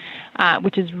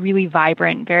 which is really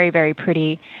vibrant, very, very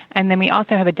pretty. And then we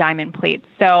also have a diamond plate.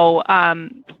 So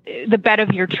the bed of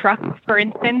your truck, for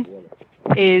instance,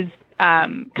 is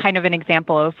kind of an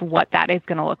example of what that is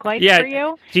going to look like for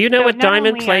you. Do you know what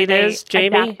diamond plate is,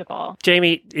 Jamie? Adaptable.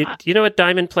 Jamie, do you know what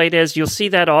diamond plate is? You'll see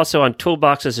that also on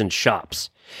toolboxes in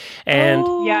shops. And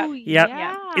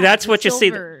that's what you see.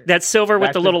 That silver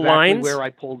with the little exactly lines. Where I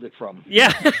pulled it from.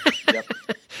 Yeah,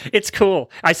 it's cool.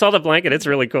 I saw the blanket; it's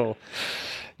really cool.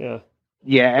 Yeah,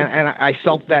 and I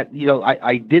felt that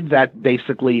I did that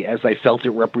basically as I felt it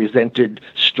represented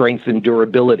strength and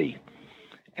durability.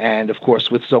 And of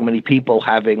course, with so many people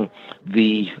having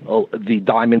the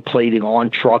diamond plating on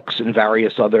trucks and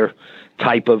various other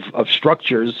type of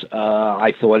structures,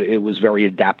 I thought it was very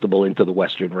adaptable into the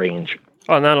Western range.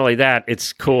 Well, not only that,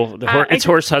 it's cool. It's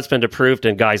horse husband approved,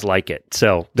 and guys like it.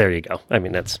 So there you go. I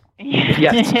mean, that's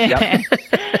yes.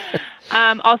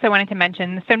 Also wanted to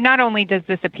mention, so not only does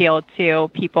this appeal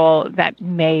to people that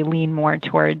may lean more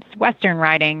towards Western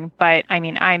riding, but I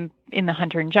mean, I'm in the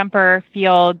hunter and jumper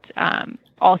field,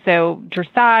 also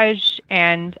dressage,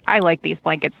 and I like these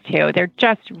blankets too. They're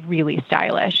just really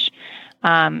stylish.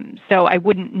 So I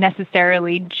wouldn't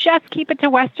necessarily just keep it to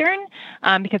Western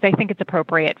because I think it's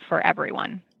appropriate for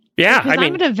everyone. Yeah, because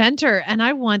I'm an eventer and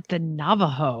I want the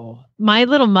Navajo. My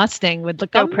little Mustang would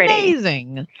look so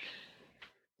amazing.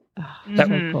 That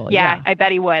would be cool. Yeah, I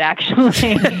bet he would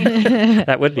actually.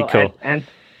 That would be cool.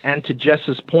 And to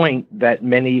Jess's point, that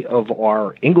many of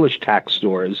our English tax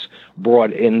stores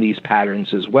brought in these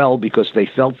patterns as well because they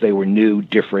felt they were new,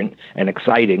 different, and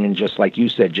exciting. And just like you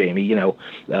said, Jamie,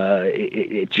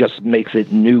 it just makes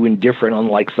it new and different,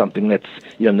 unlike something that's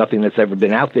nothing that's ever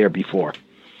been out there before.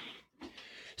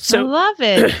 I love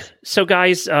it. So,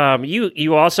 guys,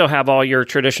 you also have all your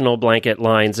traditional blanket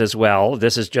lines as well.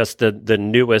 This is just the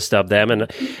newest of them.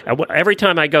 And every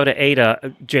time I go to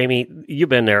Ada, Jamie, you've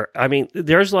been there. I mean,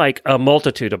 there's like a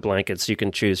multitude of blankets you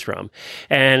can choose from.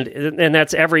 And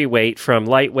that's every weight, from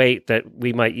lightweight that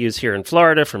we might use here in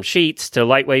Florida, from sheets to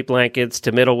lightweight blankets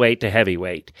to middleweight to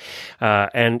heavyweight.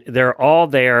 And they're all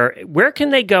there. Where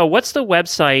can they go? What's the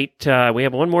website? We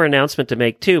have one more announcement to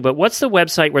make too, but what's the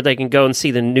website where they can go and see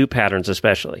the new patterns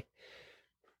especially?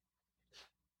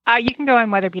 You can go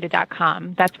on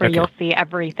weatherbeater.com. That's where you'll see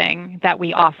everything that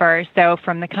we offer. So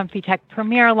from the Comfy Tech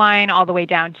Premier line all the way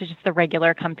down to just the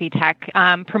regular Comfy Tech.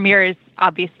 Premier is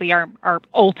obviously our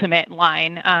ultimate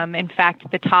line. In fact,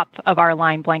 the top of our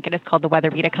line blanket is called the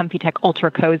Weatherbeater Comfy Tech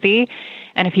Ultra Cozy.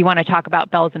 And if you want to talk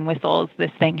about bells and whistles,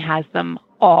 this thing has them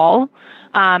all.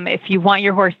 If you want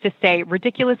your horse to stay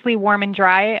ridiculously warm and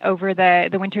dry over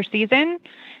the winter season,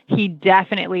 he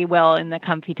definitely will in the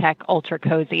Comfy Tech Ultra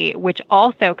Cozy, which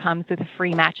also comes with a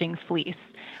free matching fleece.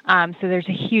 So there's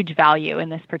a huge value in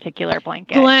this particular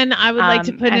blanket. Glenn, I would like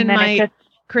to put in my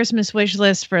Christmas wish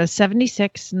list for a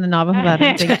 76 in the Navajo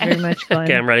pattern. Thank you very much, Glenn.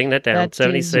 Okay, I'm writing that down.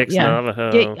 76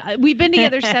 Navajo. Yeah, we've been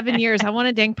together 7 years. I want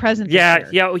a dang present. Yeah.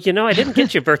 I didn't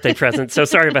get you a birthday present, so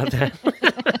sorry about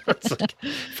that.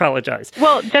 Apologize.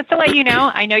 Well, just to let you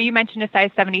know, I know you mentioned a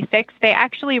size 76. They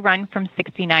actually run from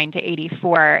 69 to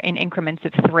 84 in increments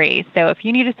of 3. So if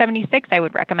you need a 76, I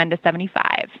would recommend a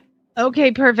 75.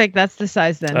 Okay, perfect. That's the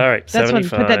size then. All right, that's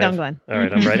 75. Put that down, Glenn. All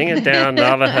right, I'm writing it down.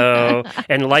 Navajo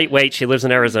and lightweight. She lives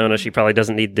in Arizona. She probably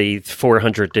doesn't need the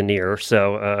 400 denier.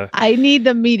 So I need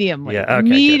the medium weight. Yeah, okay,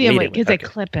 medium weight because okay. I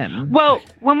clip him. Well,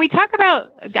 when we talk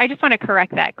about, I just want to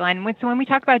correct that, Glenn. So when we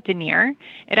talk about denier,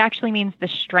 it actually means the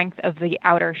strength of the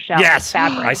outer shell yes,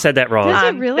 fabric. I said that wrong.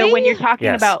 Does it really? So when you're talking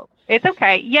Yes. about, it's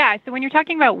okay. Yeah. So when you're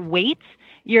talking about weight,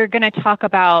 you're going to talk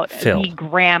about Fill. the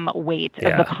gram weight Yeah.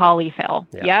 of the polyfill.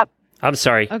 Yeah. Yep. I'm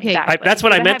sorry. Okay. Exactly. That's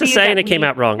what So I the meant to heavy say, is and it that came we-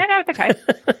 out wrong. No, it's okay.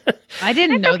 I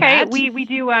didn't It's know okay. that. We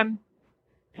do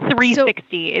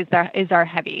 360 is our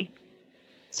heavy.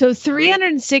 So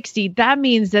 360, that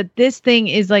means that this thing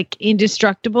is like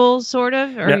indestructible, sort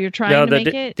of, or you're trying to make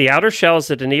it? The outer shell is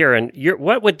the denier, and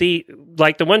what would the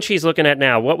one she's looking at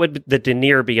now? What would the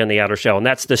denier be on the outer shell? And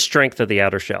that's the strength of the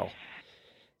outer shell.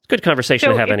 Good conversation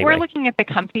So to have if anyway. we're looking at the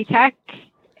Comfy Tech,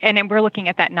 and then we're looking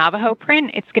at that Navajo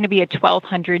print, it's going to be a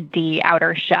 1200D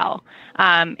outer shell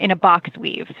in a box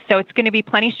weave. So it's going to be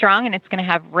plenty strong, and it's going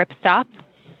to have rip stop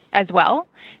as well.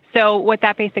 So what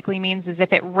that basically means is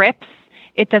if it rips,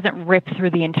 it doesn't rip through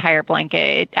the entire blanket.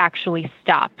 It actually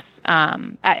stops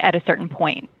at a certain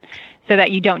point so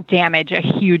that you don't damage a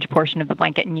huge portion of the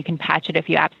blanket, and you can patch it if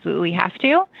you absolutely have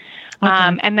to.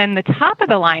 Okay. And then the top of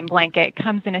the line blanket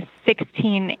comes in a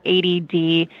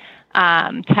 1680D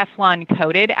Teflon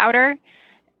coated outer.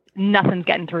 Nothing's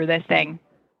getting through this thing.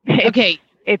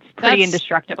 It's pretty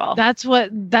indestructible. That's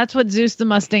what Zeus the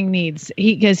Mustang needs.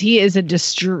 Because he is a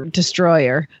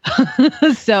destroyer.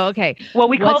 So okay. Well,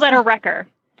 we call that a wrecker.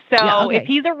 So Yeah, okay. if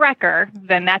he's a wrecker,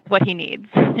 then that's what he needs.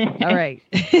 All right.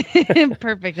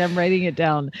 Perfect. I'm writing it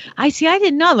down. I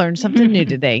did not learn something new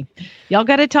today. Y'all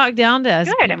got to talk down to us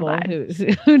Good, I'm people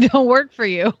glad. who don't work for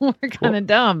you. We're kind of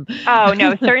dumb. Oh,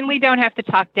 no, certainly don't have to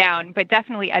talk down, but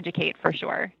definitely educate for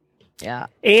sure. Yeah.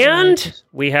 And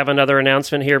we have another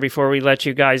announcement here before we let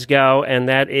you guys go, and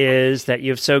that is that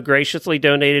you've so graciously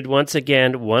donated once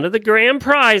again one of the grand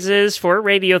prizes for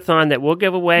Radiothon that we'll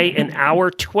give away in hour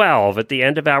 12 at the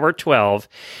end of hour 12.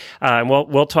 And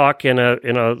we'll talk in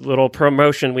a little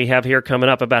promotion we have here coming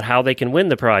up about how they can win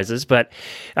the prizes. But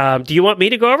do you want me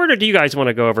to go over it, or do you guys want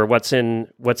to go over what's in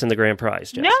the grand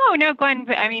prize, Jess? No, Glenn.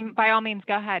 I mean, by all means,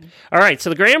 go ahead. All right,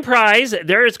 so the grand prize,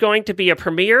 there is going to be a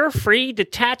premier free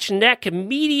detached neck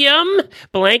medium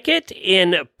blanket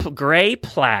in gray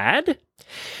plaid.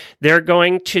 They're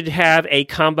going to have a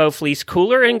combo fleece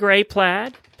cooler in gray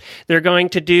plaid. They're going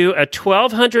to do a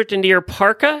 1200 denier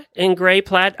parka in gray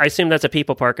plaid. I assume that's a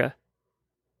people parka.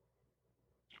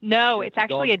 No, it's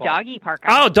actually a doggy parka.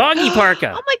 Oh, doggy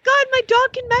parka. Oh my God, my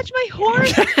dog can match my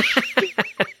horse.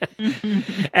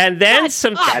 And then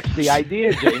some... That's the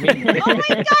idea, Jamie. Oh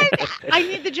my God. I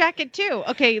need the jacket too.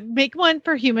 Okay, make one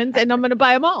for humans and I'm going to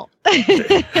buy them all.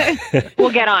 We'll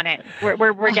get on it.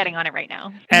 We're getting on it right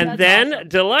now. And That's then awesome.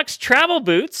 deluxe travel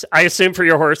boots, I assume for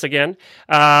your horse again.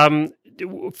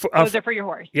 Those are for your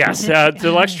horse. Yes,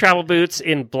 deluxe travel boots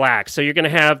in black. So you're going to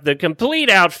have the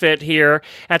complete outfit here.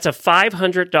 That's a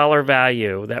 $500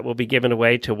 value that will be given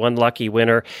away to one lucky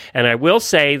winner. And I will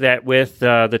say that with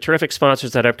the terrific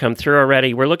sponsors that have come through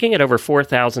already, we're looking at over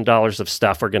 $4,000 of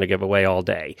stuff we're going to give away all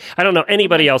day. I don't know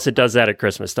anybody else that does that at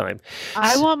Christmas time.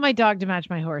 I want my dog to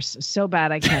match my horse so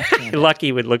bad I can't stand it.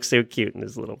 Lucky would look so cute in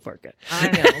his little parka.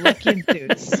 I know. Lucky in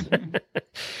suits.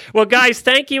 Well, guys,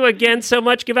 thank you again so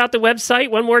much. Give out the website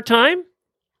one more time.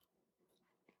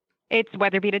 It's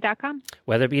weatherbeater.com.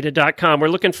 Weatherbeater.com. We're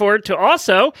looking forward to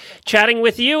also chatting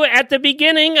with you at the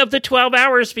beginning of the 12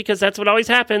 hours because that's what always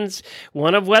happens.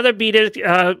 One of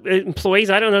Weatherbeater employees,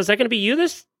 I don't know, is that going to be you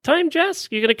this time, Jess?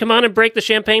 You're going to come on and break the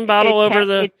champagne bottle over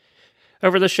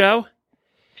the show?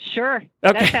 Sure.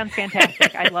 Okay. That sounds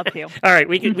fantastic. I'd love to. All right.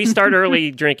 We start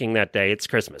early drinking that day. It's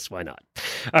Christmas. Why not?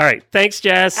 All right. Thanks,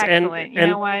 Jess. Excellent. You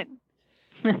know what?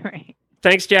 All right.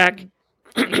 Thanks, Jack.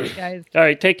 Thanks, guys. All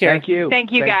right. Take care. Thank you.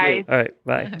 Thank you, guys. All right.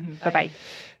 Bye. Bye-bye.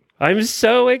 I'm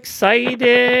so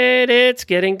excited. It's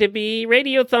getting to be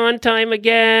Radiothon time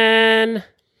again.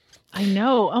 I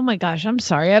know. Oh my gosh. I'm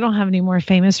sorry. I don't have any more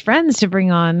famous friends to bring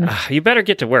on. You better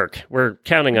get to work. We're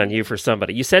counting on you for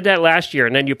somebody. You said that last year,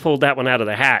 and then you pulled that one out of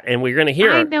the hat, and we're going to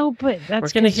hear. I know, but we're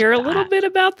going to hear a little bit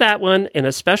about that one in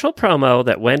a special promo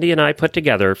that Wendy and I put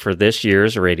together for this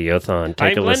year's Radiothon.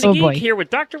 Take a listen. Oh, Geek here with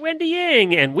Dr. Wendy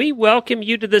Ying, and we welcome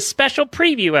you to this special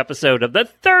preview episode of the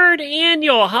 3rd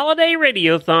annual Holiday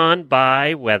Radiothon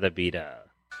by Weatherbeater.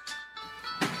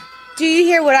 Do you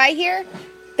hear what I hear?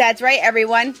 That's right,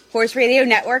 everyone. Horse Radio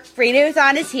Network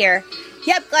Radiothon is here.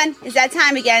 Yep, Glenn, it's that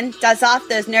time again. Dust off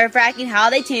those nerve-wracking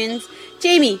holiday tunes.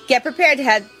 Jamie, get prepared to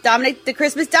have Dominic the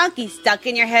Christmas Donkey stuck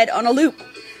in your head on a loop.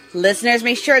 Listeners,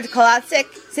 make sure to call out sick,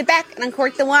 sit back, and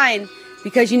uncork the wine,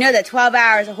 because you know that 12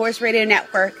 hours of Horse Radio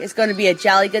Network is going to be a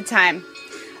jolly good time.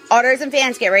 Auditors and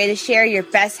fans, get ready to share your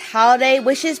best holiday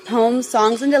wishes, poems,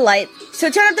 songs, and delight. So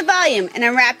turn up the volume and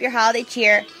unwrap your holiday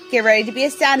cheer. Get ready to be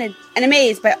astounded and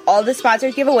amazed by all the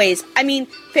sponsored giveaways. I mean,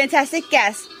 fantastic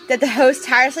guests that the host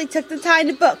tirelessly took the time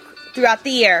to book throughout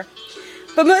the year.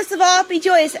 But most of all, be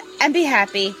joyous and be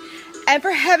happy. And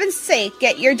for heaven's sake,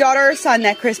 get your daughter or son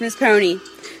that Christmas pony.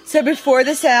 So before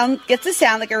the sound gets to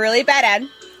sound like a really bad ad,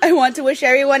 I want to wish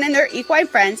everyone and their equine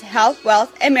friends health,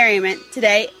 wealth, and merriment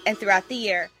today and throughout the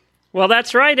year. Well,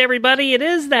 that's right, everybody. It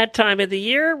is that time of the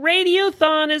year.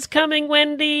 Radiothon is coming,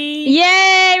 Wendy.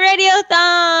 Yay,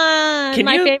 Radiothon!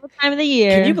 My favorite time of the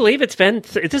year. Can you believe it's been,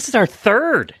 this is our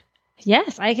third.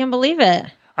 Yes, I can believe it.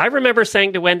 I remember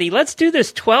saying to Wendy, let's do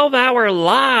this 12-hour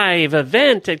live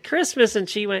event at Christmas. And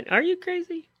she went, are you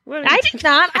crazy? I did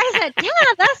not. I said, yeah,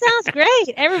 that sounds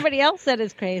great. Everybody else said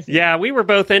it's crazy. Yeah, we were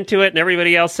both into it, and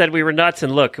everybody else said we were nuts.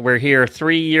 And look, we're here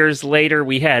 3 years later.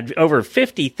 We had over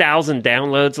 50,000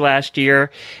 downloads last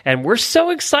year, and we're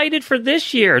so excited for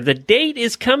this year. The date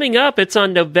is coming up. It's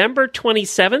on November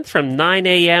 27th from 9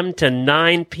 a.m. to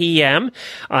 9 p.m.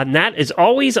 And that is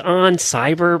always on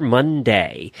Cyber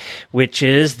Monday, which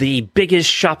is the biggest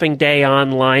shopping day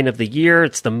online of the year.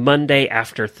 It's the Monday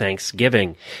after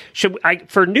Thanksgiving.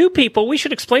 For new people, we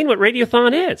should explain what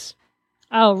Radiothon is.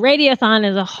 Oh, Radiothon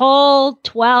is a whole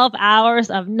 12 hours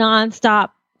of nonstop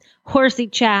horsey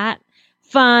chat,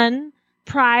 fun,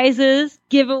 prizes,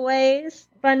 giveaways,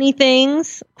 funny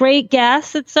things, great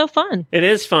guests. It's so fun. It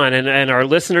is fun, and our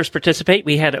listeners participate.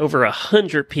 We had over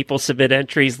 100 people submit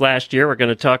entries last year. We're going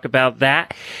to talk about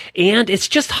that. And it's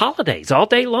just holidays all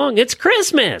day long. It's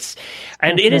Christmas.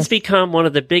 And it has become one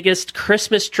of the biggest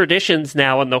Christmas traditions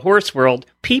now in the horse world.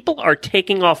 People are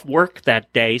taking off work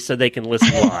that day so they can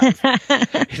listen live.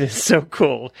 It is so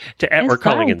cool. We're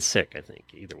calling in sick, I think,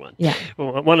 either one. Yeah.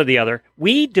 One or the other.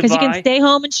 Because you can stay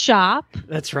home and shop.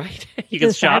 That's right. You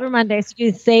can shop. Cyber Monday, so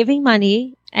you're saving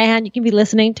money, and you can be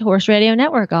listening to Horse Radio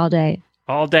Network all day.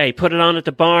 All day. Put it on at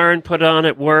the barn, put it on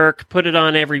at work, put it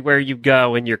on everywhere you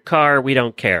go, in your car. We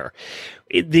don't care.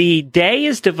 The day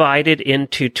is divided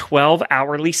into 12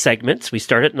 hourly segments. We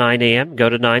start at 9 a.m., go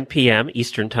to 9 p.m.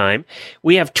 Eastern Time.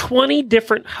 We have 20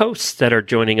 different hosts that are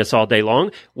joining us all day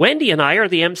long. Wendy and I are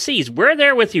the MCs. We're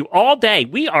there with you all day.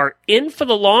 We are in for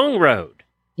the long road.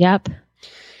 Yep.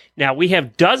 Now, we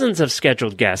have dozens of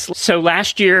scheduled guests. So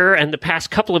last year and the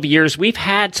past couple of years, we've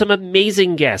had some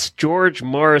amazing guests. George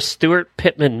Morris, Stuart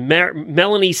Pittman,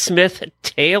 Melanie Smith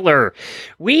Taylor.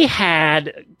 We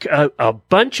had a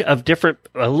bunch of different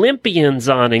Olympians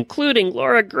on, including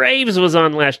Laura Graves was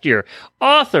on last year.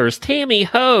 Authors, Tammy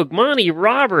Hogue, Monty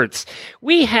Roberts.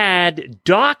 We had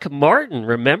Doc Martin.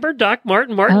 Remember Doc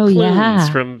Martin? Martin Clunes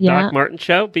from Doc Martin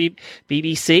Show,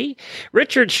 BBC.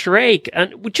 Richard Shrake.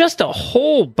 And just a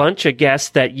whole bunch of guests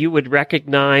that you would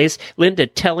recognize. Linda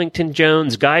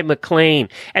Tellington-Jones, Guy McLean.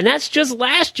 And that's just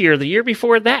last year. The year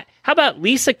before that, how about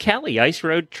Lisa Kelly, Ice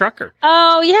Road Trucker?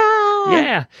 Oh, yeah.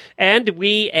 Yeah. And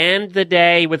we end the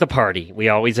day with a party. We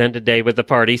always end a day with a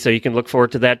party, so you can look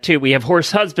forward to that, too. We have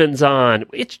Horse Husbands on.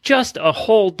 It's just a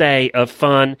whole day of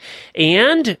fun.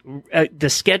 And the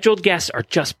scheduled guests are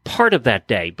just part of that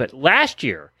day. But last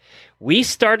year, we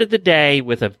started the day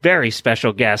with a very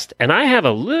special guest, and I have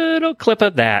a little clip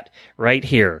of that right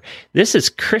here. This is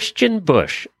Christian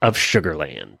Bush of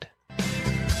Sugarland.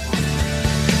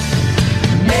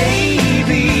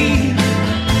 Maybe,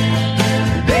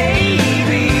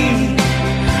 baby,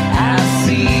 I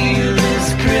see you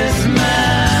this Christmas.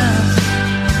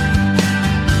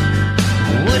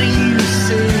 What do you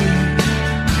say?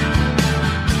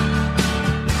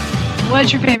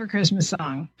 What's your favorite Christmas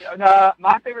song?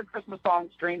 My favorite Christmas song,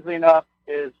 strangely enough,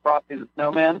 is Frosty the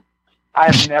Snowman. I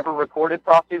have never recorded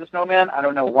Frosty the Snowman. I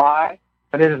don't know why,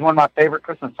 but it is one of my favorite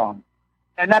Christmas songs.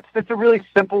 And that's a really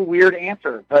simple, weird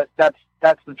answer, but that's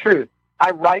the truth.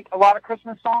 I write a lot of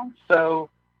Christmas songs, so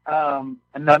and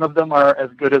none of them are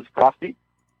as good as Frosty.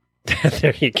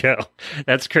 There you go.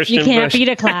 That's Christian Bush. You can't beat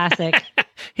a classic.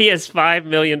 He has 5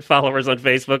 million followers on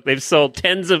Facebook. They've sold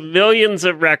tens of millions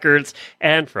of records.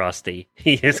 And Frosty,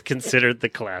 he is considered the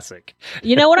classic.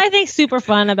 You know what I think super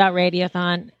fun about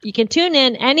Radiothon? You can tune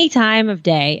in any time of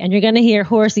day, and you're going to hear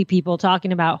horsey people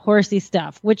talking about horsey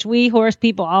stuff, which we horse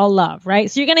people all love, right?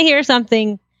 So you're going to hear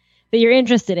something that you're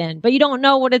interested in, but you don't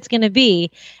know what it's going to be.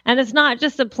 And it's not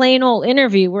just a plain old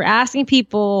interview. We're asking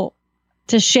people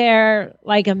to share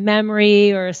like a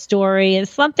memory or a story.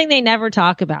 It's something they never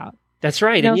talk about. That's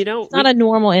right. And it's not a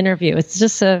normal interview. It's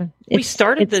just we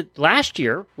started the last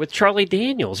year with Charlie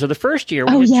Daniels, or the first year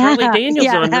we had Charlie Daniels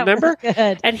on, remember?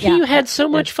 And he had so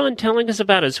much fun telling us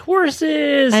about his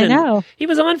horses. I know. He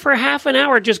was on for half an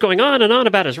hour just going on and on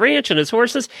about his ranch and his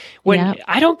horses.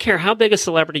 I don't care how big a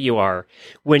celebrity you are,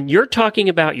 when you're talking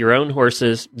about your own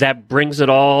horses, that brings it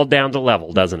all down to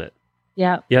level, doesn't it?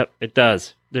 Yeah. Yep, it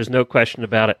does. There's no question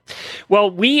about it. Well,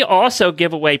 we also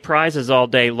give away prizes all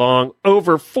day long.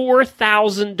 Over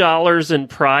 $4,000 in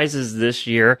prizes this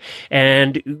year.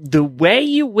 And the way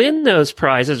you win those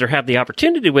prizes, or have the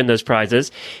opportunity to win those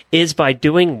prizes, is by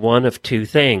doing one of two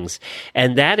things.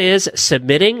 And that is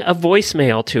submitting a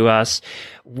voicemail to us.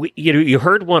 You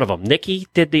heard one of them. Nikki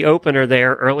did the opener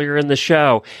there earlier in the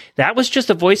show. That was just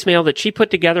a voicemail that she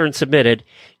put together and submitted.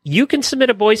 You can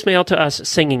submit a voicemail to us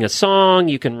singing a song.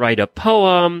 You can write a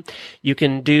poem. You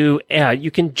can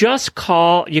you can just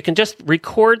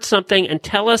record something and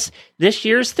tell us this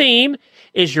year's theme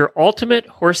is your ultimate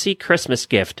horsey Christmas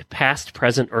gift, past,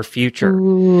 present, or future.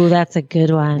 Ooh, that's a good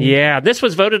one. Yeah, this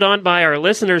was voted on by our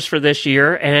listeners for this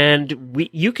year, and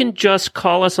you can just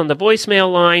call us on the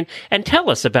voicemail line and tell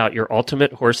us about your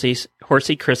ultimate horsey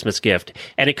Christmas gift.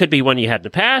 And it could be one you had in the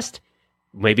past,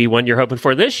 maybe one you're hoping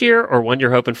for this year, or one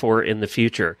you're hoping for in the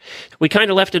future. We kind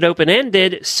of left it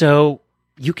open-ended, so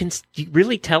you can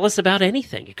really tell us about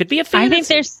anything. It could be a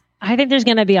fantasy. I think there's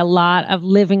going to be a lot of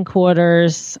living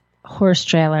quarters, horse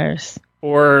trailers,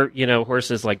 or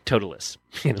horses like Totalis.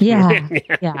 Yeah.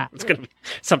 It's going to be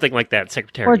something like that,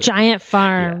 Secretary. Or giant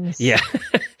farms. Yeah.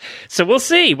 So we'll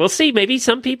see. Maybe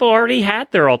some people already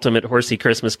had their ultimate horsey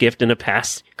Christmas gift in a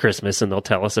past Christmas, and they'll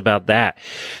tell us about that.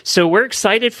 So we're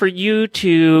excited for you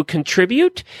to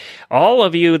contribute. All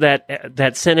of you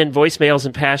that sent in voicemails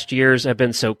in past years have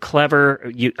been so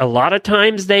clever. A lot of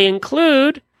times they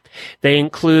include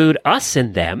us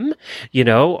in them,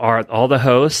 all the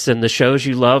hosts and the shows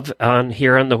you love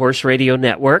here on the Horse Radio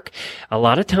Network. A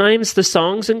lot of times the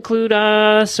songs include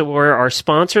us or our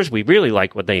sponsors. We really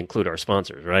like when they include our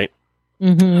sponsors, right?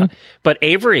 Mm-hmm. But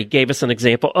Avery gave us an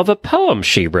example of a poem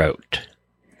she wrote.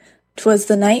 'Twas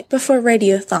the night before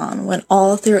Radiothon, when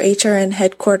all through HRN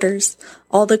headquarters,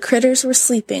 all the critters were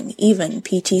sleeping, even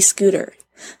PT Scooter.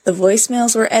 The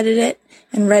voicemails were edited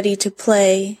and ready to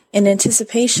play in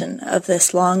anticipation of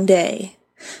this long day.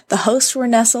 The hosts were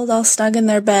nestled all snug in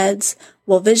their beds,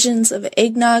 while visions of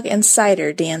eggnog and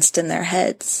cider danced in their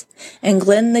heads. And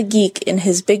Glenn the geek in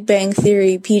his Big Bang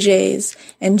Theory PJs,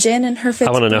 and Jen in her I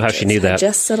want to know how she knew that. had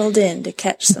just settled in to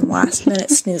catch some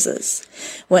last-minute snoozes.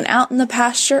 When out in the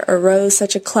pasture arose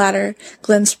such a clatter,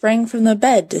 Glenn sprang from the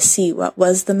bed to see what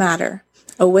was the matter.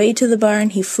 Away to the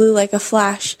barn he flew like a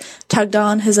flash, tugged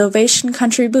on his Ovation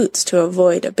country boots to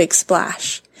avoid a big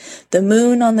splash. The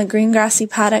moon on the green grassy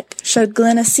paddock showed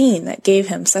Glenn a scene that gave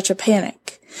him such a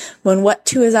panic, when what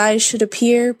to his eyes should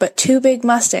appear but two big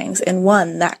mustangs and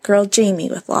one, that girl Jamie,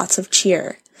 with lots of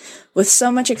cheer. With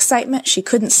so much excitement she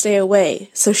couldn't stay away,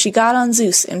 so she got on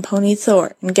Zeus and Pony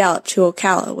Thor and galloped to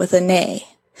Ocala with a neigh.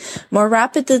 More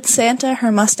rapid than Santa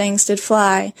her mustangs did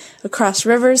fly, across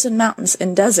rivers and mountains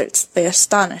and deserts they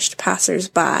astonished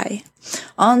passers-by.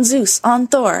 On Zeus, on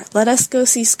Thor, let us go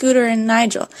see Scooter and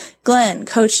Nigel, Glenn,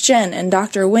 Coach Jen, and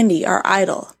Dr. Wendy our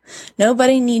idol.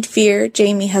 Nobody need fear,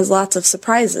 Jamie has lots of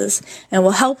surprises, and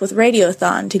will help with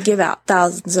Radiothon to give out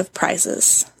thousands of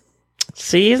prizes.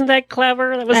 See, isn't that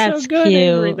clever? That was That's so good, cute.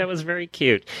 Avery. That was very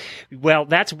cute. Well,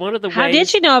 that's one of the ways. How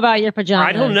did you know about your pajamas?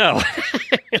 I don't know.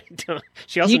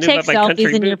 She also you knew take about my selfies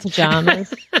country in your boots.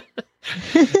 pajamas?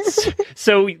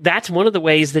 So that's one of the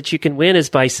ways that you can win is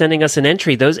by sending us an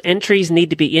entry. Those entries need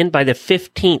to be in by the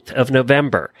 15th of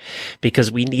November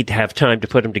because we need to have time to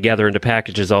put them together into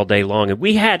packages all day long. And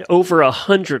we had over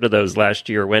 100 of those last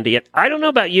year, Wendy. And I don't know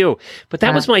about you, but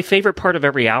that was my favorite part of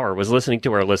every hour was listening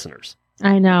to our listeners.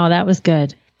 I know. That was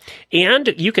good.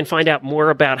 And you can find out more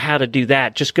about how to do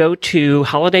that. Just go to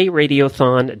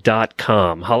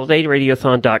holidayradiothon.com.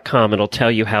 Holidayradiothon.com. It'll tell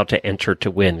you how to enter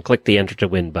to win. Click the Enter to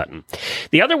Win button.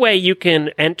 The other way you can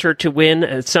enter to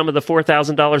win some of the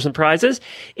 $4,000 in prizes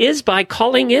is by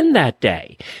calling in that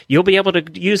day. You'll be able to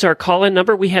use our call-in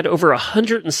number. We had over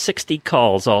 160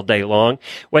 calls all day long.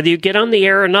 Whether you get on the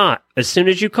air or not, as soon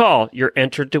as you call, you're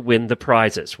entered to win the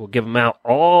prizes. We'll give them out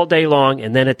all day long.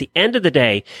 And then at the end of the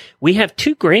day, we have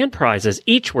two grand prizes,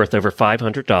 each worth over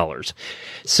 $500.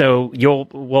 So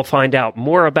we'll find out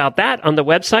more about that on the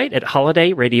website at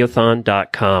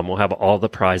holidayradiothon.com. We'll have all the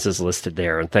prizes listed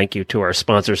there. And thank you to our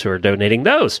sponsors who are donating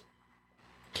those.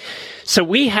 So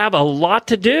we have a lot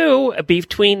to do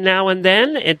between now and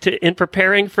then in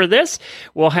preparing for this.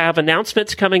 We'll have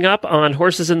announcements coming up on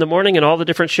Horses in the Morning and all the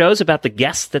different shows about the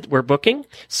guests that we're booking.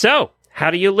 So how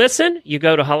do you listen? You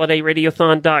go to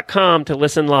holidayradiothon.com to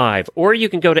listen live, or you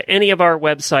can go to any of our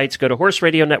websites, go to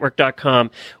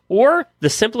horseradionetwork.com, or the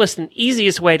simplest and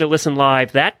easiest way to listen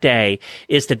live that day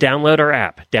is to download our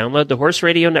app. Download the Horse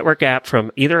Radio Network app from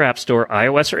either App Store,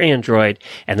 iOS or Android,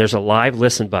 and there's a live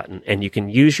listen button, and you can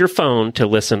use your phone to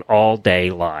listen all day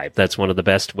live. That's one of the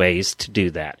best ways to do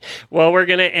that. Well, we're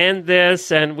going to end this,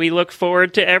 and we look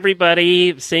forward to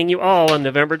everybody seeing you all on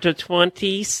November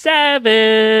 27th.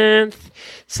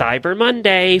 Cyber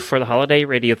Monday for the Holiday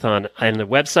Radiothon. And the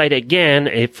website,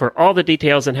 again, for all the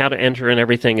details and how to enter and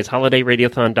everything is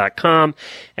holidayradiothon.com.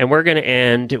 And we're going to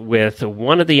end with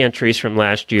one of the entries from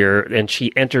last year, and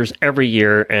she enters every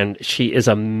year, and she is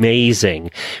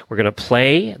amazing. We're going to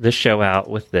play the show out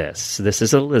with this. This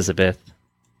is Elizabeth.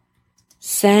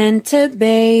 Santa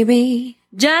baby,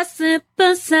 just slip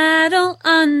a saddle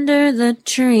under the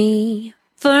tree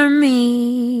for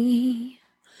me.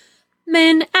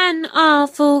 Been an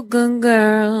awful good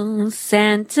girl,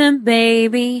 Santa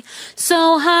baby,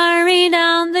 so hurry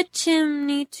down the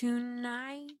chimney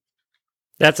tonight.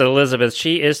 That's Elizabeth.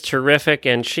 She is terrific,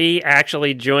 and she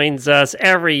actually joins us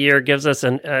every year, gives us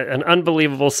an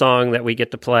unbelievable song that we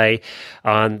get to play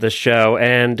on the show,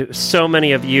 and so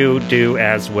many of you do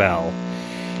as well.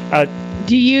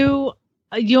 Do you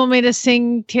want me to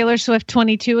sing Taylor Swift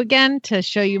 22 again to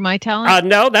show you my talent?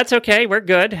 No, that's okay. We're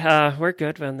good. We're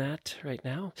good on that right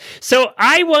now. So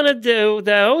I want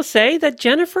to say that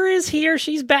Jennifer is here.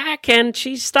 She's back, and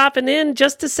she's stopping in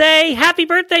just to say happy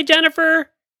birthday, Jennifer.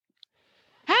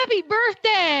 Happy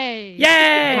birthday! Yay!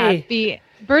 Happy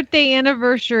birthday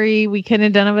anniversary. We couldn't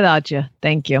have done it without you.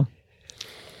 Thank you.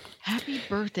 Happy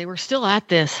birthday. We're still at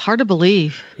this. Hard to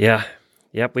believe. Yeah.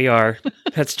 Yep, we are.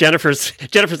 That's Jennifer's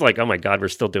like, oh my God, we're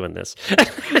still doing this.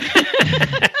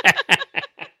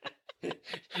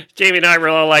 Jamie and I were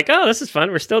all like, oh, this is fun.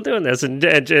 We're still doing this. And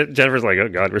Jennifer's like, oh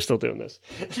God, we're still doing this.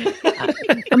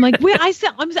 I'm like, wait,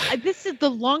 this is the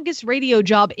longest radio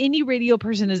job any radio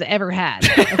person has ever had.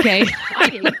 Okay.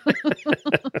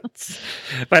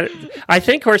 But I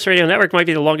think Horse Radio Network might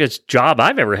be the longest job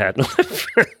I've ever had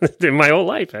in my whole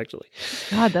life, actually.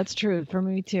 God, that's true for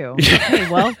me too. Okay,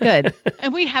 well, good.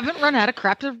 And we haven't run out of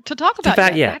crap to talk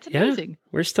about yet. That's amazing. Yeah.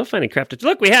 We're still finding crap to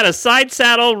look. We had a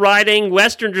Sidesaddle riding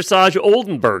Western Dressage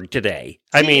Oldenburg today.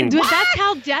 I mean, dude, that's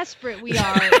how desperate we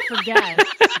are for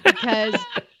guests, because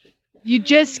you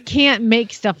just can't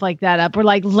make stuff like that up. We're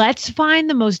like, let's find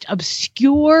the most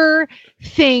obscure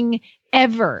thing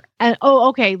ever. And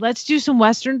okay, let's do some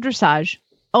Western Dressage.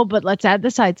 Oh, but let's add the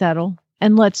Sidesaddle,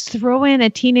 and let's throw in a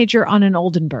teenager on an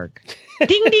Oldenburg.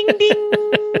 Ding, ding, ding.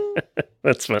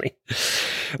 That's funny.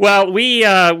 Well, we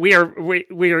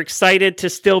are excited to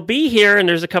still be here, and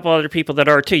there's a couple other people that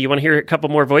are too. You want to hear a couple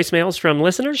more voicemails from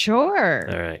listeners?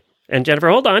 Sure. All right. And Jennifer,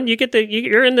 hold on.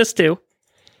 You're in this too.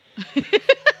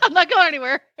 I'm not going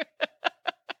anywhere.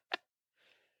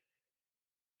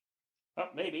 Oh,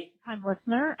 maybe. Time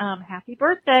listener, happy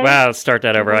birthday. Wow, let's start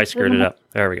that over. I screwed it up.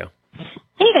 There we go.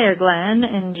 Hey there, Glenn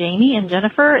and Jamie and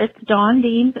Jennifer. It's Dawn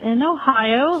Deans in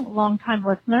Ohio, longtime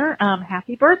listener.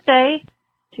 Happy birthday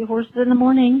to Horses in the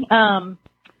Morning.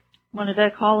 Wanted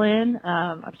to call in.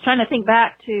 I was trying to think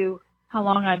back to how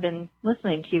long I've been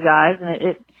listening to you guys, and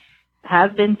it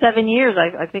has been 7 years.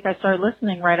 I think I started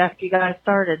listening right after you guys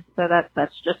started, so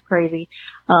that's just crazy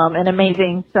and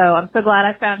amazing. So I'm so glad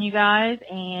I found you guys,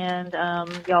 and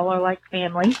y'all are like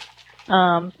family.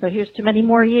 So here's to many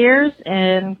more years,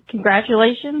 and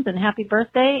congratulations and happy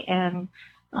birthday, and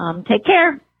take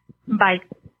care. Bye.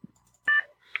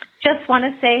 Just want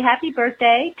to say happy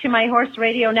birthday to my Horse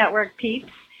Radio Network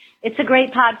peeps. It's a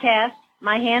great podcast,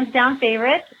 my hands down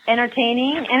favorite,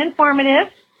 entertaining and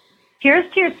informative. Here's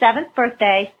to your 7th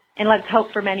birthday, and let's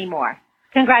hope for many more.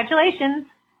 Congratulations.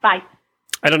 Bye.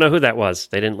 I don't know who that was.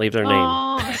 They didn't leave their name.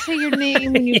 Oh, say your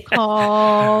name when you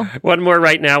call. One more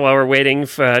right now while we're waiting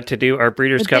to do our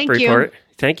Breeders' Cup report.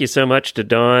 Thank you so much to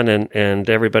Dawn and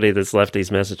everybody that's left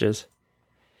these messages.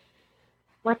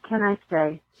 What can I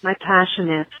say? My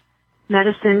passion is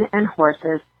medicine and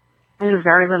horses. I knew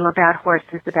very little about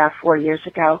horses about 4 years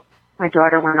ago. My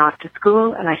daughter went off to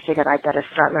school, and I figured I'd better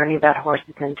start learning about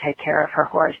horses and take care of her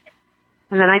horse.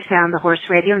 And then I found the Horse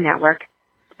Radio Network,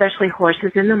 especially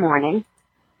Horses in the Morning,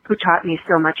 who taught me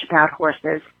so much about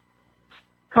horses,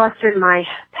 fostered my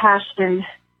passion,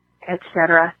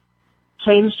 etc.,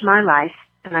 changed my life,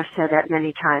 and I've said that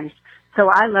many times. So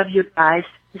I love you guys.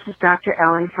 This is Dr.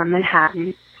 Ellen from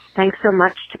Manhattan. Thanks so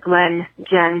much to Glenn,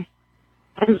 Jen,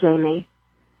 and Jamie.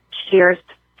 Cheers.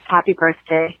 Happy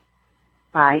birthday.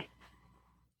 Bye.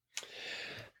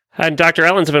 And Dr.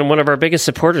 Ellen's been one of our biggest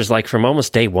supporters, like from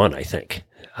almost day one, I think,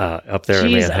 up there in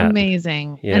She's Manhattan.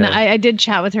 amazing. Yeah. And I did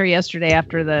chat with her yesterday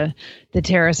after the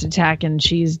terrorist attack, and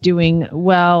she's doing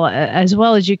well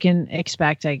as you can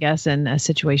expect, I guess, in a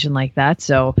situation like that.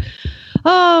 So,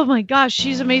 oh my gosh,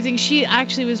 she's amazing. She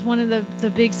actually was one of the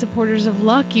big supporters of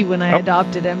Lucky when I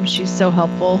adopted him. She's so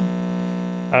helpful.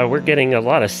 We're getting a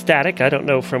lot of static. I don't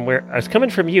know from where. It's coming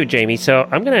from you, Jamie, so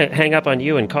I'm going to hang up on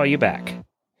you and call you back.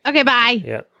 Okay, bye.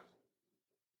 Yeah.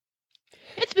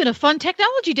 It's been a fun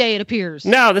technology day, it appears.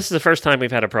 No, this is the first time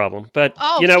we've had a problem. But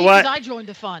you know see, 'cause what? I joined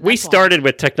the fun. We started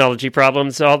with technology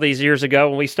problems all these years ago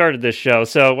when we started this show.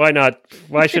 So why not?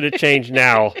 Why should it change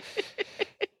now?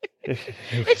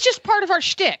 It's just part of our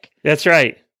shtick. That's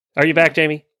right. Are you back,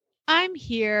 Jamie? I'm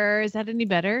here. Is that any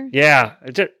better? Yeah.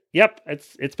 Yep.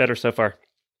 It's better so far.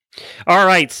 All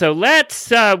right, so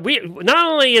let's, we not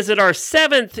only is it our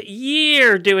 7th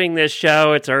year doing this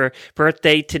show, it's our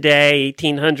birthday today,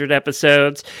 1,800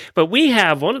 episodes, but we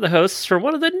have one of the hosts from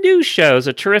one of the new shows,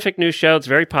 a terrific new show. It's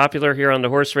very popular here on the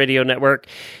Horse Radio Network.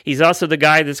 He's also the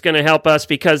guy that's going to help us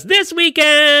because this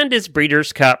weekend is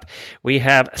Breeders' Cup. We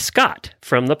have Scott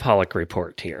from the Pollock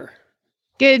Report here.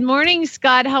 Good morning,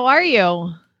 Scott. How are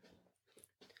you?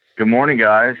 Good morning,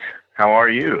 guys. How are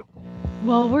you?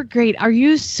 Well, we're great. Are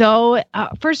you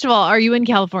first of all, are you in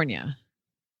California?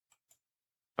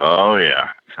 Oh, yeah.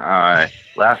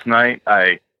 Last night,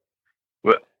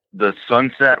 the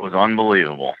sunset was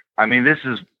unbelievable. I mean, this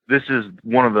is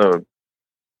one of the,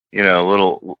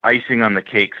 little icing on the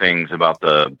cake things about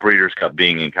the Breeders' Cup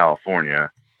being in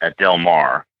California at Del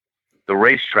Mar. The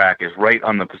racetrack is right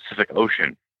on the Pacific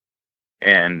Ocean.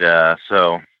 And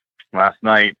so last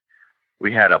night,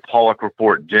 we had a Pollock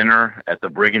Report dinner at the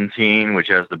Brigantine, which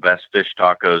has the best fish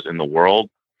tacos in the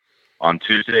world. On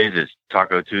Tuesdays, it's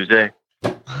Taco Tuesday,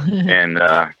 and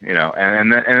then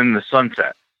the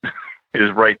sunset is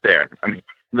right there. I mean,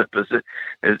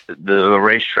 the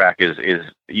racetrack is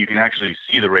you can actually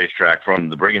see the racetrack from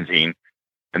the Brigantine,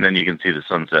 and then you can see the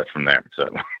sunset from there. So.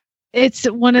 It's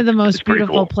one of the most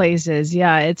beautiful cool. places.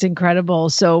 Yeah, it's incredible.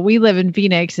 So we live in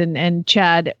Phoenix, and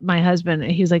Chad, my husband,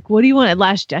 he's like, what do you want?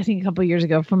 I think a couple of years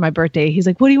ago for my birthday, he's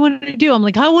like, what do you want to do? I'm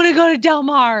like, I want to go to Del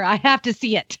Mar. I have to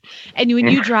see it. And when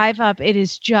you drive up, it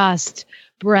is just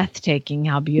breathtaking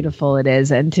how beautiful it is.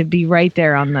 And to be right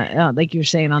there on the, like you're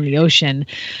saying, on the ocean.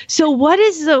 So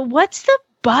what's the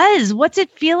buzz? What's it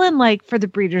feeling like for the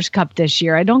Breeders' Cup this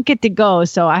year? I don't get to go,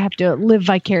 so I have to live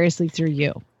vicariously through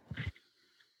you.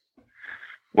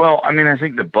 Well, I mean, I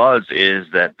think the buzz is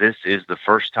that this is the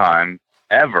first time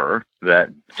ever that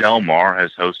Del Mar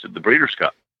has hosted the Breeders'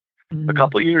 Cup. Mm-hmm. A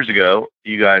couple of years ago,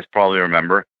 you guys probably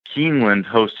remember, Keeneland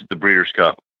hosted the Breeders'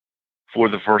 Cup for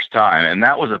the first time. And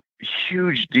that was a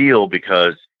huge deal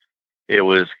because it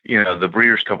was, the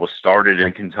Breeders' Cup was started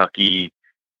in Kentucky,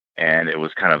 and it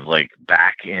was kind of like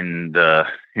back in the,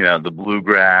 the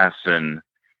bluegrass. And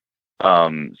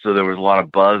so there was a lot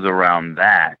of buzz around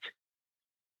that.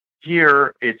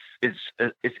 Here, it's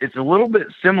a little bit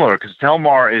similar because Del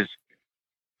Mar is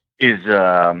they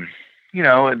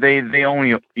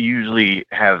only usually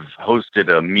have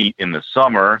hosted a meet in the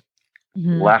summer.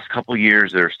 Mm-hmm. The last couple of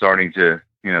years, they're starting to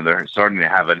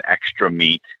have an extra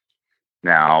meet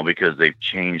now because they've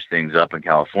changed things up in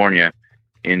California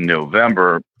in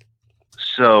November.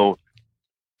 So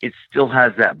it still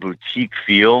has that boutique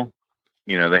feel.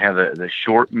 They have the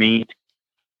short meet,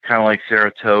 kind of like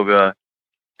Saratoga,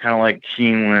 kind of like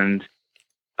Keeneland.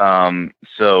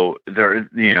 So there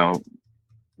isn't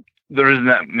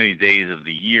that many days of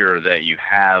the year that you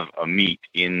have a meet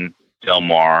in Del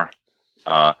Mar.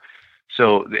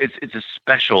 So it's a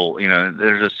special,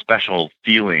 there's a special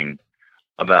feeling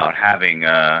about having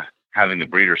the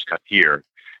Breeders' Cup here.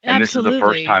 And Absolutely. This is the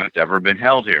first time it's ever been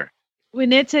held here.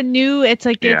 When it's it's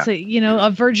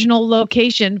a virginal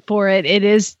location for it. It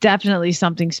is definitely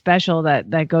something special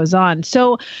that goes on.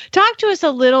 So talk to us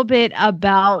a little bit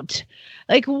about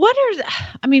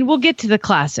we'll get to the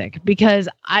Classic because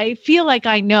I feel like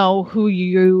I know who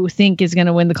you think is going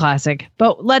to win the Classic,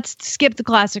 but let's skip the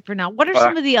Classic for now. What are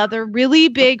some of the other really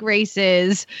big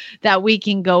races that we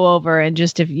can go over in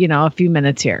just a few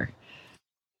minutes here?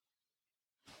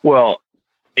 Well,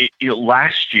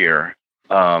 last year,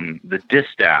 the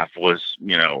distaff was,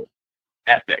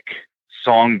 epic.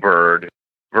 Songbird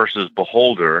versus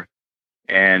Beholder,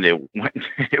 and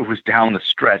it was down the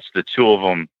stretch, the two of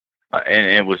them, and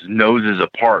it was noses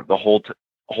apart the whole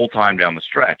time down the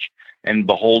stretch. And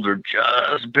Beholder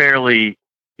just barely,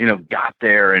 got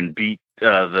there and beat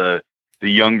the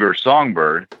younger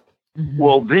Songbird. Mm-hmm.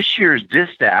 Well, this year's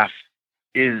distaff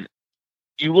is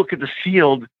you look at the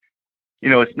field,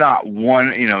 it's not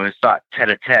one, it's not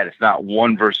tete-a-tete. It's not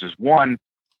 1 versus 1.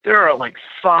 There are like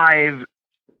 5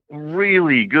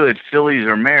 really good fillies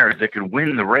or mares that could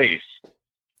win the race.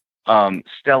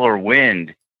 Stellar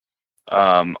Wind,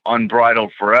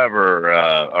 Unbridled Forever,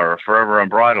 or Forever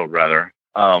Unbridled rather.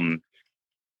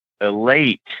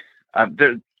 Elate,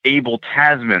 Able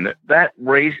Tasman. That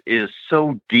race is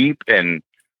so deep, and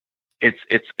it's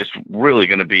really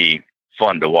going to be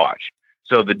fun to watch.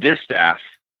 So the Distaff,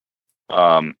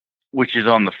 which is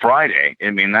on the Friday.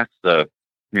 I mean, that's the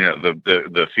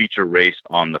feature race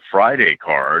on the Friday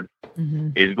card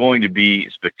is going to be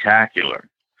spectacular.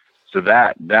 So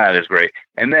that is great.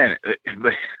 And then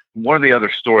one of the other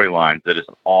storylines that is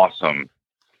awesome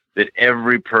that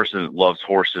every person that loves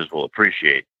horses will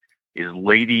appreciate is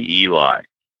Lady Eli. I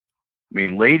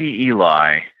mean, Lady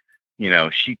Eli,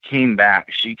 she came back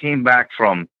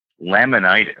from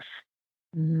laminitis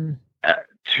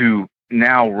to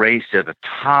now race at the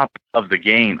top of the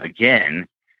game again.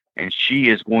 And she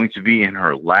is going to be in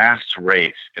her last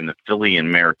race in the filly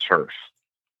and mare turf.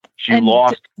 She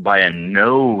lost by a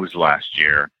nose last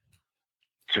year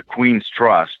to Queen's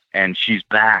Trust, and she's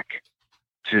back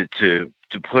to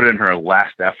put in her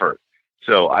last effort.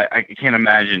 So I can't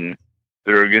imagine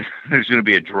there's going to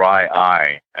be a dry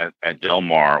eye at Del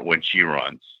Mar when she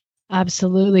runs.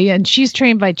 Absolutely. And she's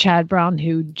trained by Chad Brown,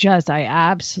 who I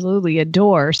absolutely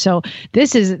adore. So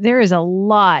there is a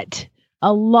lot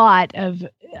of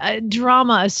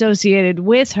drama associated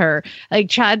with her. Like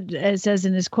Chad says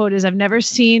in his quote is, I've never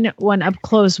seen one up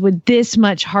close with this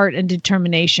much heart and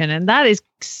determination. And that is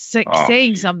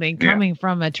saying something coming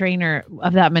from a trainer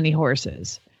of that many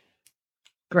horses.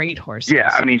 Great horses. Yeah.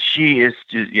 I mean, she's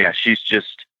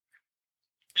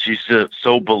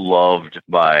so beloved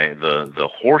by the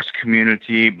horse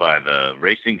community, by the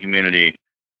racing community.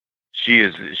 She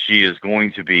is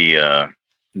going to be,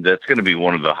 that's going to be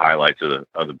one of the highlights of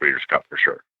the Breeders' Cup for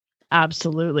sure.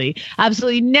 Absolutely.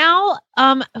 Now,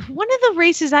 one of the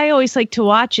races I always like to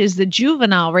watch is the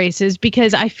juvenile races,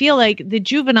 because I feel like the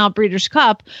juvenile Breeders'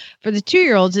 Cup for the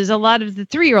 2-year-olds is a lot of the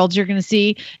 3-year-olds you're going to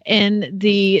see in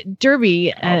the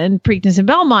Derby and Preakness and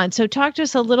Belmont. So talk to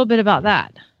us a little bit about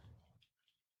that.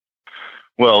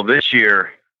 Well, this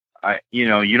year,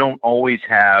 you don't always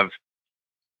have.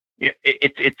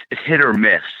 It's hit or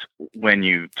miss when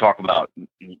you talk about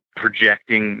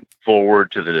projecting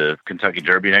forward to the Kentucky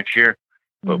Derby next year.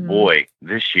 But boy,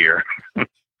 this year,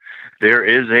 there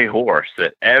is a horse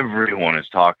that everyone is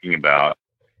talking about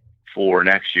for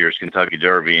next year's Kentucky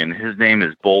Derby, and his name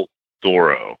is Bolt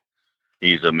Doro.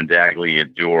 He's a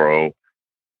Medaglia Doro,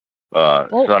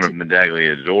 son of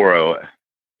Medaglia Doro,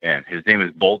 and his name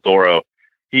is Bolt Doro.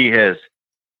 He has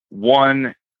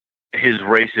won his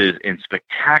races in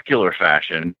spectacular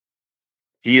fashion.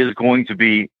 He is going to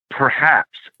be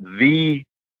perhaps the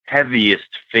heaviest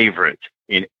favorite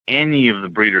in any of the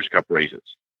Breeders' Cup races.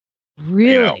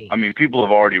 Really? I mean, people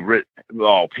have already written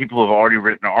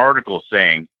articles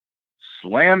saying,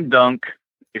 slam dunk,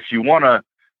 if you want to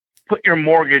put your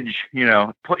mortgage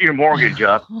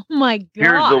up. Oh my God.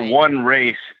 Here's the one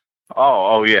race.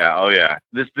 Oh yeah.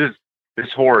 This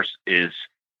horse is,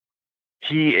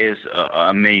 he is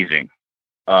amazing.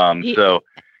 But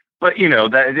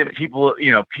that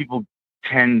people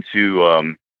tend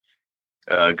to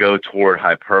go toward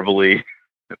hyperbole,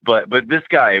 but this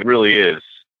guy really is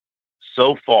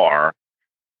so far.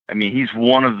 I mean, he's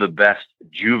one of the best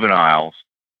juveniles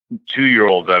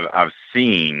 2-year-olds I've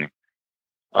seen.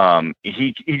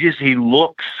 He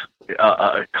looks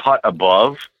cut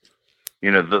above,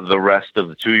 the rest of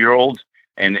the 2-year-olds,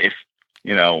 and if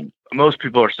most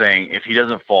people are saying if he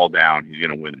doesn't fall down, he's going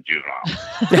to win the juvenile.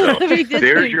 So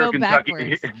there's your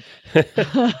Kentucky.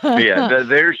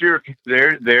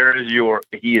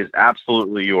 He is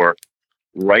absolutely your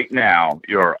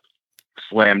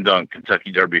slam dunk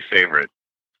Kentucky Derby favorite.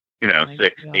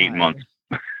 6-8 months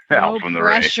out from the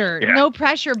race. No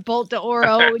pressure. Bolt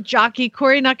D'Oro, jockey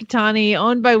Corey Nakatani,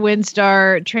 owned by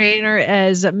Windstar, trainer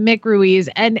as Mick Ruiz,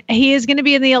 and he is going to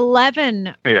be in the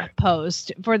 11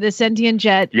 post for the Sentient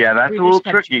Jet. Yeah, that's a little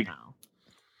tricky.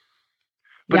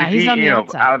 But he's on the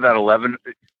outside. Out of that 11.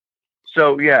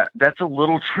 So that's a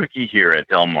little tricky here at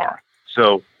Del Mar.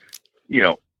 So,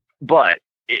 but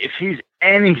if he's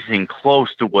anything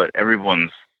close to what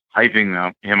everyone's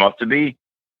hyping him up to be,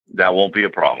 that won't be a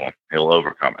problem. He'll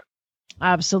overcome it.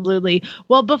 Absolutely.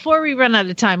 Well, before we run out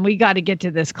of time, we got to get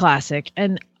to this classic.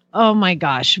 And Oh my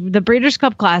gosh. The Breeders'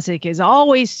 Cup Classic is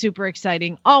always super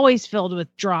exciting, always filled with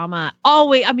drama.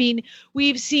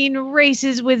 We've seen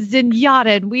races with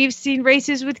Zenyatta, and we've seen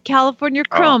races with California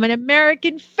Chrome and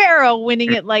American Pharoah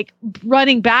winning it, like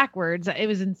running backwards. It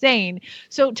was insane.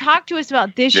 So talk to us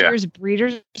about this year's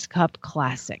Breeders' Cup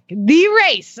Classic, the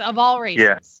race of all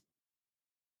races.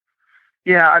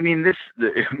 Yeah, I mean, this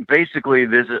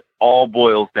all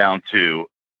boils down to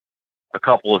a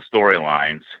couple of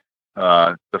storylines.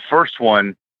 The first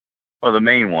one, or the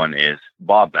main one, is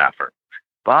Bob Baffert.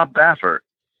 Bob Baffert,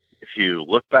 if you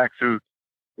look back through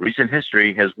recent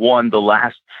history, has won the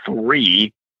last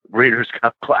 3 Breeders'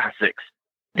 Cup Classics,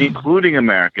 including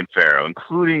American Pharoah,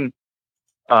 including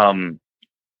Bayern,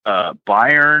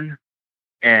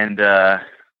 and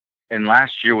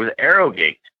last year with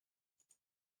Arrowgate.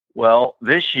 Well,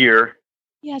 this year,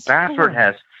 Baffert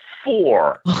has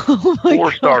 4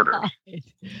 starters.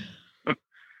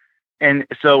 And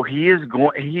so he's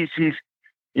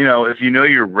if you know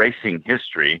your racing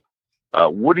history,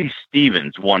 Woody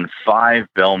Stevens won 5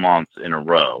 Belmonts in a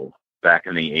row back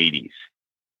in the 80s.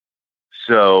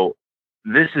 So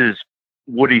this is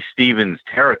Woody Stevens'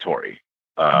 territory.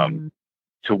 To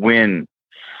win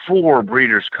 4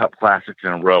 Breeders' Cup Classics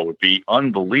in a row would be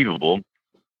unbelievable.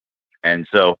 And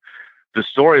so the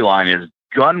storyline is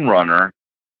Gunrunner,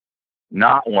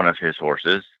 not one of his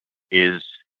horses, is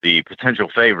the potential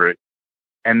favorite.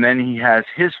 And then he has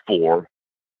his 4.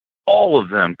 All of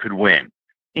them could win,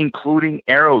 including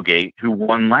Arrowgate, who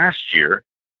won last year,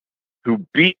 who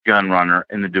beat Gunrunner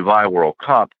in the Dubai World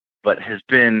Cup, but has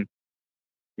been,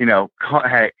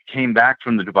 came back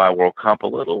from the Dubai World Cup a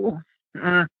little.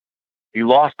 He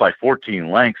lost by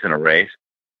 14 lengths in a race.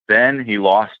 Then he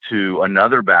lost to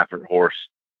another Baffert horse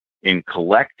in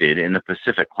Collected in the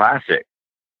Pacific Classic.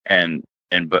 And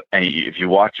if you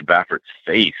watch Baffert's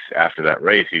face after that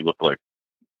race, he looked like,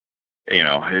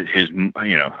 his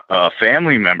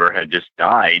family member had just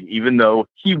died, even though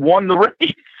he won the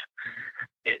race.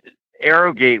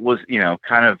 Arrowgate was,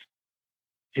 kind of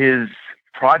his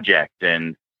project.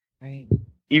 And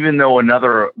even though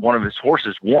another one of his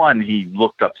horses won, he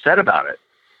looked upset about it.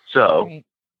 So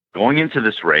going into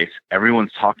this race,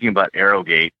 everyone's talking about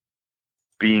Arrowgate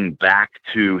being back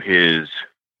to his,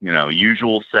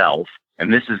 usual self.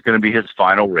 And this is going to be his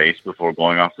final race before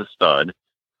going off the stud.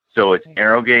 So it's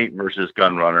Arrowgate versus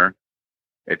Gunrunner.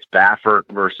 It's Baffert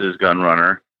versus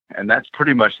Gunrunner. And that's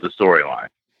pretty much the storyline.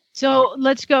 So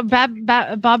let's go. Bob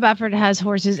Baffert has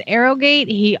horses Arrowgate.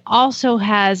 He also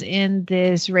has in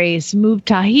this race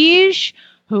Mubtahij,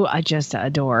 who I just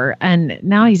adore. And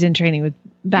now he's in training with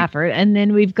Baffert. And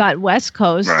then we've got West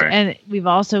Coast. And we've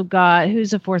also got,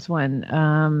 who's the 4th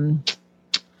one?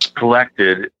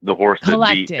 Collected, the horse that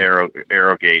beat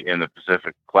Arrowgate in the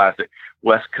Pacific Classic.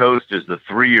 West Coast is the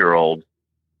 3-year-old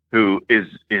who is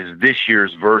this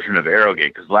year's version of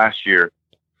Arrowgate, because last year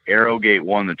Arrowgate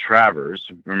won the Travers,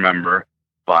 remember,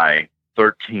 by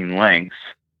 13 lengths,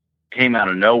 came out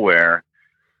of nowhere.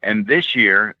 And this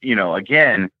year,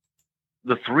 again,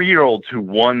 the 3-year-olds who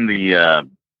won the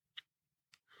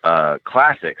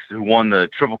Classics, who won the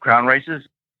Triple Crown races,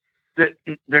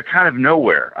 they're kind of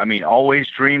nowhere. I mean, Always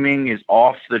Dreaming is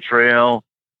off the trail.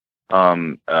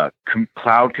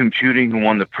 Cloud Computing, who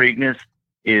won the Preakness,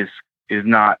 is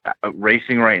not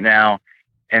racing right now.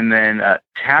 And then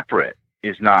Taprit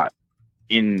is not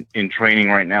in training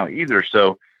right now either.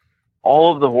 So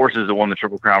all of the horses that won the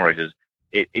Triple Crown races,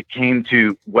 it came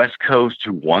to West Coast,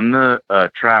 who won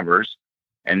the Travers,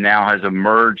 and now has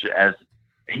emerged as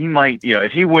he might,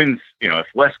 if he wins, if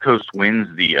West Coast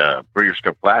wins the Breeders'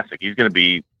 Cup Classic, he's going to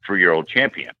be 3-year-old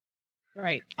champion.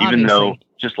 Right. Even though,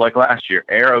 just like last year,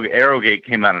 Arrowgate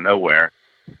came out of nowhere.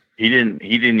 He didn't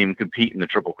even compete in the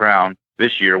Triple Crown.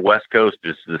 This year, West Coast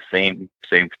is the same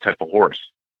type of horse.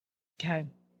 Okay.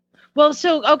 Well,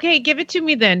 give it to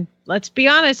me then. Let's be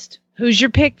honest. Who's your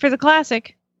pick for the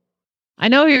Classic? I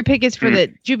know who your pick is for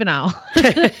the Juvenile.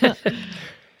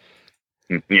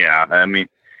 Yeah, I mean,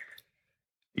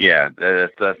 yeah,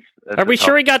 that's Are we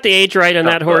sure he got the age right on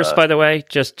that horse, by the way?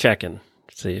 Just checking.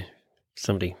 See,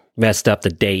 somebody messed up the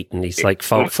date and he's like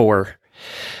 4.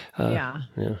 Yeah.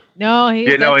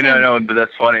 No, but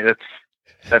that's funny.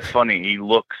 That's funny. He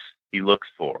looks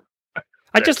 4.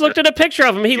 I just looked at a picture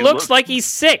of him. He looks like he's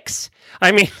 6.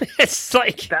 I mean, it's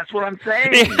like... That's what I'm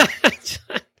saying.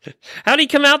 How'd he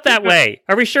come out that way?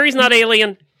 Are we sure he's not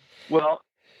alien? Well,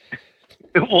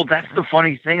 that's the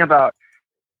funny thing about...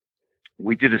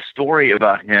 We did a story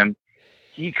about him.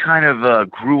 He kind of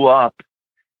grew up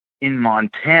in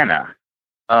Montana.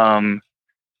 We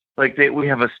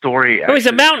have a story... Oh, he's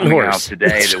a mountain horse.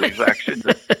 Today that we've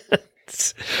actually...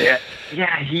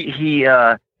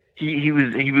 he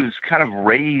was kind of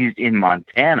raised in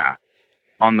Montana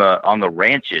on the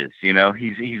ranches. You know,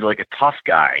 he's like a tough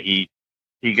guy. He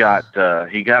got a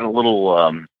little.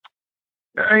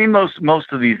 I mean,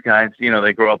 most of these guys, you know,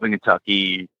 they grow up in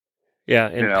Kentucky. Yeah,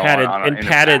 and you know, padded in a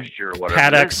padded pasture or whatever.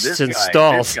 paddocks This and guy,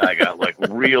 stalls. This guy got like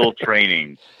real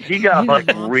training. He got like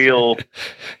real.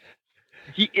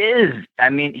 He is. I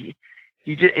mean,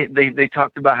 he did. They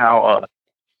talked about how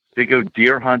they go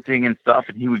deer hunting and stuff,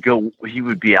 and he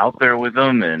would be out there with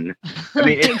them, and I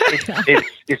mean,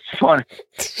 it's fun.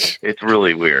 It's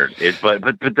really weird.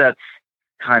 But that's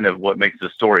kind of what makes the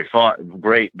story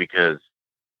great, because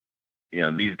you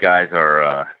know these guys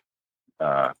are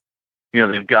you know,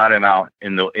 they've got him out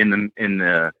in the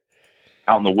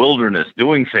out in the wilderness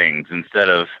doing things instead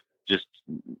of just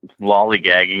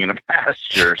lollygagging in a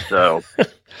pasture. So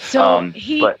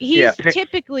he's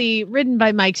typically ridden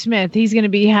by Mike Smith. He's going to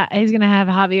be he's going to have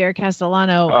Javier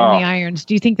Castellano in the irons.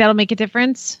 Do you think that'll make a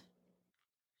difference?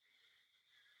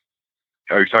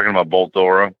 Are you talking about Bolt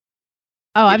Doro?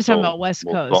 Oh, I'm talking about West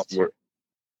Coast.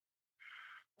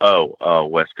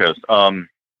 West Coast.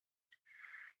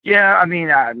 Yeah, I mean,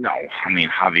 no. I mean,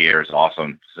 Javier is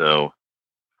awesome. So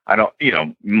I don't, you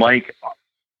know, Mike,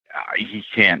 he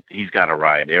can't. He's got to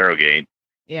ride Arrogate.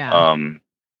 Yeah.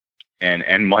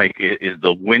 And Mike is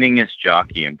the winningest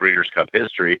jockey in Breeders' Cup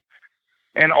history,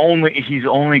 and he's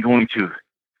got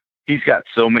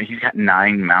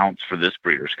 9 mounts for this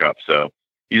Breeders' Cup. So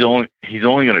he's only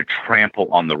going to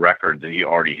trample on the record that he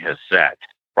already has set.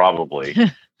 Probably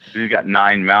he's got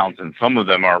 9 mounts, and some of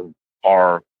them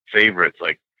are favorites,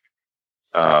 like.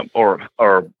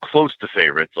 Or close to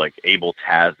favorites, like Abel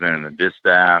Tasman and the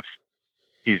Distaff.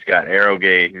 He's got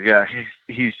Arrogate.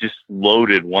 He's just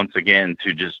loaded once again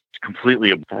to just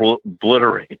completely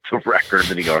obliterate the record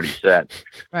that he already set.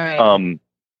 Right.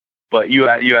 But you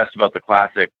asked about the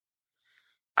Classic.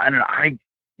 I don't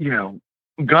know.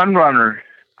 Gunrunner.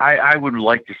 I would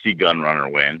like to see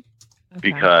Gunrunner win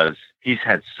because he's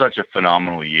had such a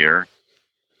phenomenal year,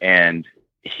 and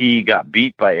he got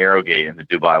beat by Arrogate in the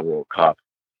Dubai World Cup.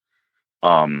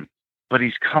 But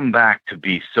he's come back to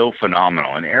be so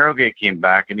phenomenal. And Arrogate came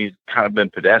back, and he's kind of been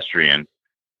pedestrian.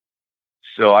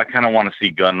 So I kind of want to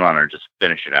see Gunrunner just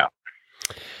finish it out.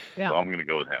 Yeah. So I'm going to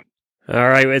go with him. All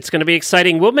right, it's going to be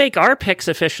exciting. We'll make our picks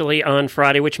officially on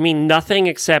Friday, which mean nothing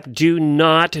except do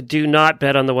not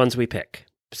bet on the ones we pick.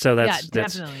 So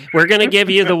that's we're going to give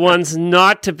you the ones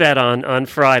not to bet on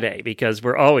Friday, because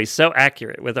we're always so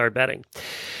accurate with our betting.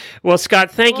 Well, Scott,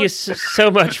 thank you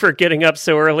so much for getting up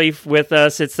so early with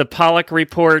us. It's the Pollock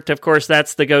Report. Of course,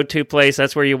 that's the go-to place.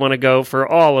 That's where you want to go for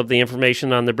all of the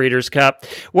information on the Breeders' Cup.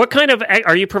 What kind of,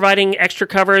 are you providing extra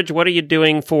coverage? What are you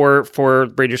doing for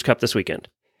Breeders' Cup this weekend?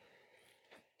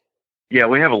 Yeah,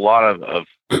 we have a lot of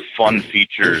fun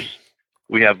features.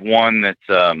 We have one that's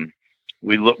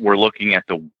we're looking at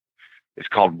it's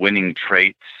called Winning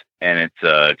Traits, and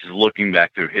it's just looking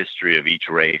back through history of each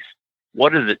race.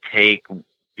 What does it take?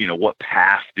 You know, what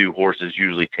path do horses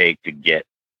usually take to get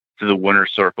to the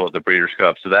winner's circle at the Breeders'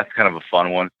 Cup? So that's kind of a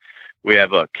fun one. We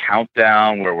have a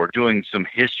countdown where we're doing some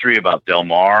history about Del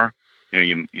Mar.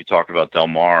 You know, you talked about Del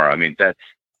Mar. I mean,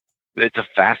 it's a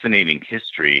fascinating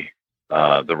history.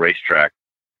 The racetrack,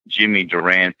 Jimmy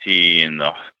Durante and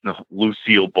the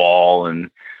Lucille Ball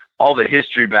and all the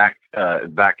history back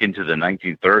into the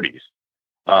 1930s.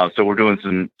 So we're doing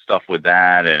some stuff with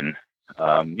that, and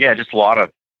just a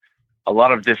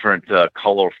lot of different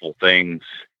colorful things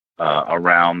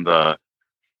around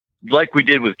like we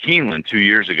did with Keeneland 2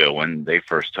 years ago when they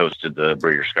first hosted the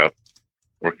Breeders' Cup.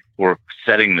 We're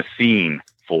setting the scene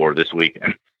for this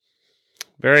weekend.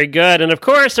 Very good. And of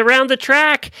course, Around the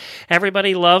Track.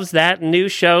 Everybody loves that new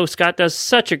show. Scott does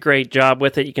such a great job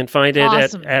with it. You can find it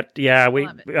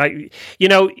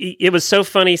it was so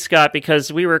funny, Scott,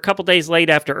 because we were a couple days late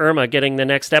after Irma getting the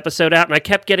next episode out, and I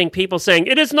kept getting people saying,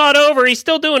 "It is not over. He's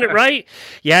still doing it, right?"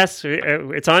 Yes,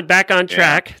 it's back on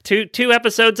track. Yeah. Two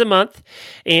episodes a month,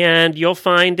 and you'll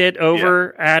find it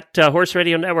over at Horse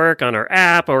Radio Network, on our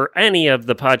app, or any of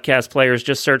the podcast players.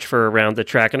 Just search for Around the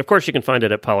Track. And of course, you can find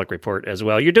it at Pollock Report as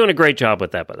well. You're doing a great job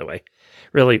with that, by the way.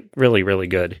 Really, really, really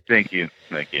good. Thank you.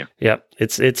 Yep,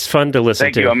 it's fun to listen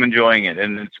to. Thank you. I'm enjoying it,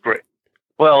 and it's great.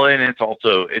 Well, and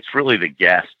it's really the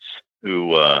guests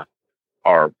who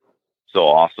are so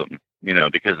awesome. You know,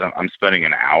 because I'm spending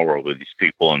an hour with these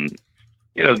people, and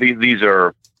you know these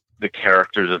are the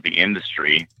characters of the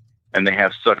industry, and they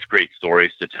have such great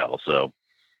stories to tell. So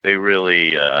they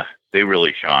really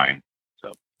shine.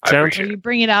 You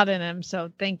bring it out in him,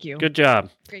 so thank you. Good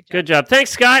job. Great job. Good job. Thanks,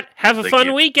 Scott. Have a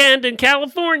fun weekend in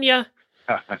California.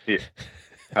 All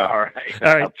right.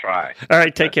 I'll try. All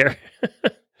right, take care.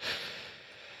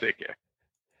 Take care.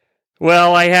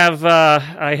 Well, I'm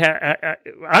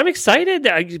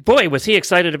excited. Boy, was he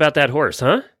excited about that horse,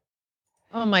 huh?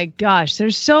 Oh my gosh,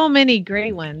 there's so many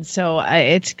great ones. So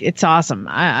it's awesome.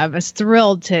 I was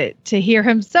thrilled to hear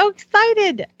him so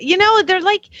excited. You know, they're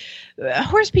like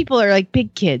horse people are like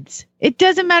big kids. It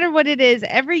doesn't matter what it is.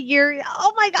 Every year,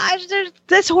 oh my gosh, there's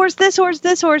this horse, this horse,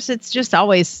 this horse. It's just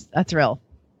always a thrill.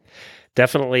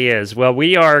 Definitely is. Well,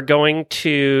 we are going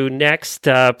to next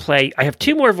play. I have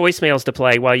 2 more voicemails to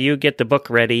play while you get the book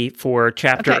ready for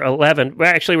Chapter 11. Well,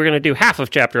 actually, we're going to do half of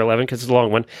Chapter 11 because it's a long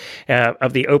one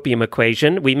of the Opium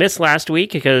Equation. We missed last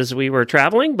week because we were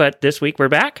traveling, but this week we're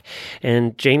back.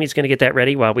 And Jamie's going to get that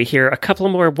ready while we hear a couple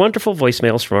more wonderful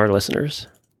voicemails from our listeners.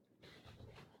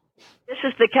 This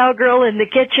is the cowgirl in the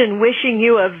kitchen wishing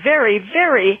you a very,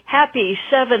 very happy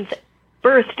 7th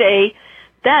birthday.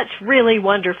 That's really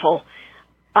wonderful.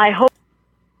 I hope.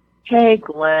 Hey,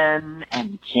 Glenn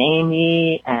and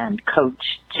Jamie and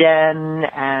Coach Jen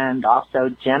and also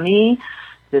Jemmy.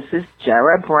 This is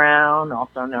Jera Brown,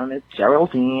 also known as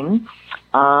Geraldine.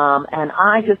 And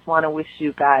I just want to wish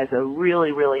you guys a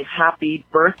really, really happy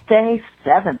birthday,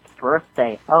 7th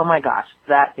birthday. Oh my gosh,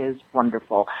 that is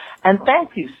wonderful. And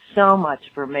thank you so much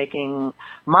for making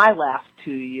my last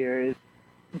 2 years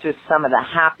just some of the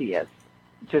happiest,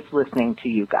 just listening to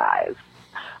you guys.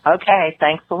 Okay,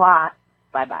 thanks a lot.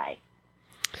 Bye-bye.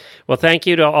 Well, thank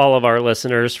you to all of our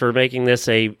listeners for making this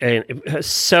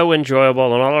so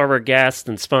enjoyable, and all of our guests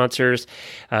and sponsors.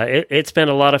 It's been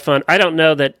a lot of fun. I don't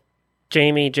know that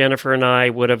Jamie, Jennifer, and I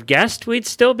would have guessed we'd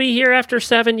still be here after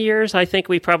 7 years. I think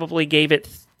we probably gave it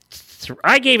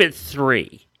I gave it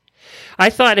 3. I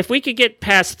thought if we could get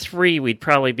past 3, we'd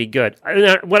probably be good.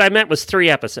 What I meant was 3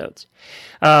 episodes.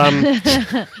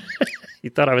 You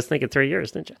thought I was thinking 3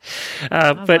 years, didn't you?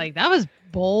 I was like, that was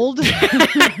bold.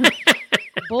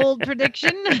 Bold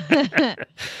prediction.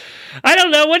 I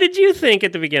don't know. What did you think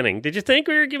at the beginning? Did you think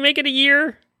we were going to make it a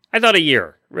year? I thought a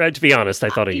year. To be honest, I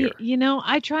thought a year. You know,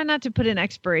 I try not to put an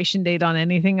expiration date on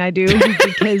anything I do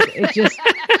because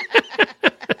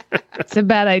it's a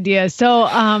bad idea. So,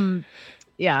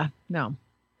 yeah, no.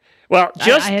 Well,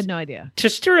 I had no idea.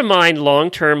 Just to remind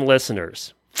long-term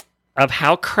listeners of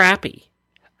how crappy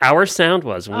our sound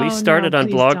was when we started on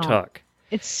Blog Talk.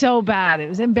 It's so bad. It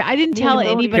was. I didn't tell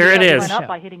anybody. Here it is. Went up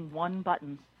by hitting one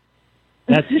button.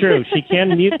 That's true. She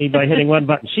can mute me by hitting one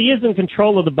button. She is in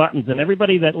control of the buttons, and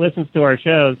everybody that listens to our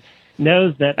shows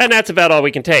knows that. And that's about all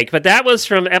we can take. But that was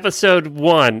from episode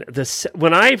 1.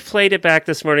 When I played it back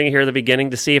this morning here at the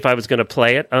beginning to see if I was going to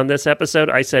play it on this episode,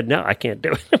 I said, no, I can't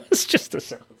do it. It was just the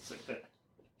sound.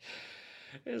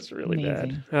 It's really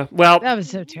bad. Well, that was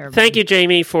so terrible. Thank you,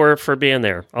 Jamie, for being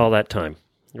there all that time.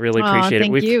 Really appreciate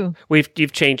it. Thank you.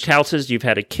 You've changed houses. You've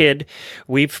had a kid.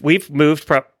 We've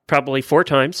moved probably 4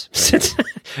 times since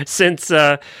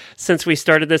we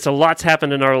started this. A lot's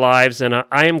happened in our lives, and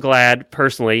I am glad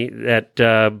personally that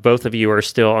both of you are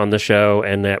still on the show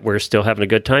and that we're still having a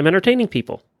good time entertaining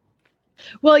people.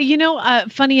 Well, you know,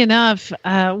 funny enough,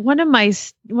 one of my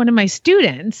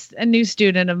students, a new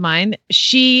student of mine,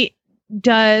 she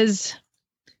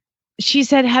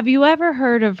said, have you ever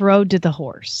heard of Road to the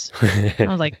Horse? I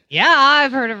was like, yeah,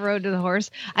 I've heard of Road to the Horse.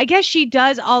 I guess she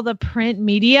does all the print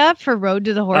media for Road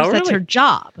to the Horse. Oh, That's really? her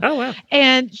job. Oh, wow.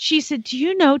 And she said, do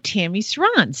you know Tammy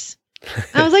Srance?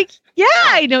 I was like, yeah,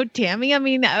 I know Tammy. I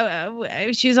mean,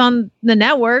 she's on the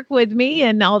network with me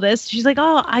and all this. She's like,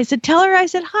 oh, I said, tell her I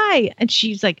said hi. And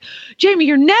she's like, Jamie,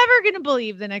 you're never going to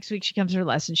believe the next week she comes to her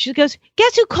lesson. She goes,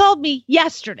 guess who called me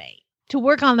yesterday to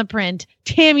work on the print?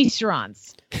 Tammy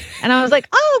Srance. And I was like,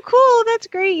 oh, cool. That's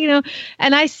great. You know,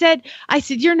 and I said,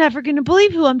 you're never going to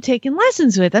believe who I'm taking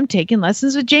lessons with. I'm taking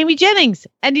lessons with Jamie Jennings.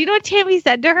 And you know what Tammy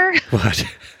said to her? What?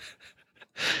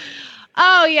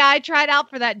 Oh, yeah, I tried out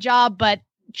for that job, but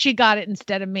she got it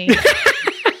instead of me.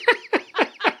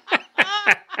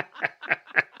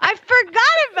 I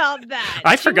forgot about that.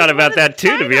 I forgot about that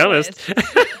too, to be honest.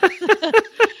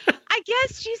 I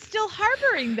guess she's still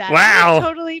harboring that. Wow. I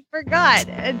totally forgot.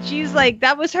 And she's like,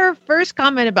 that was her first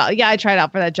comment about, yeah, I tried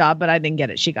out for that job, but I didn't get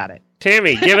it. She got it.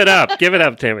 Tammy, give it up. Give it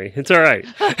up, Tammy. It's all right.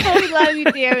 We love you,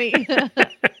 Tammy.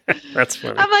 That's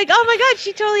funny. I'm like, oh my God,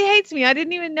 she totally hates me. I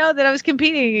didn't even know that I was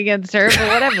competing against her, but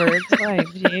whatever. It's fine.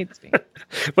 She hates me.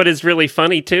 What is really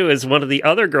funny, too, is one of the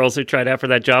other girls who tried out for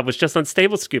that job was just on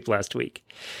Stable Scoop last week.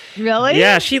 Really?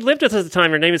 Yeah, she lived with us at the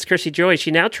time. Her name is Chrissy Joy. She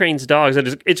now trains dogs.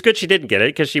 And it's good she didn't get it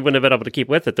because she wouldn't have been able to keep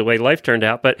with it the way life turned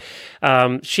out. But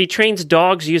she trains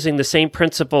dogs using the same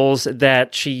principles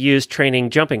that she used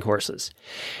training jumping horses.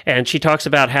 And she talks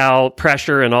about how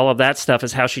pressure and all of that stuff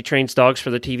is how she trains dogs for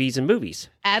the TVs and movies.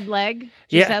 Add leg.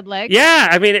 Just add leg. Yeah,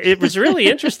 I mean, it was really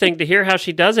interesting to hear how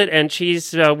she does it, and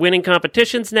she's winning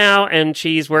competitions now, and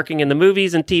she's working in the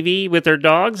movies and TV with her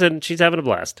dogs, and she's having a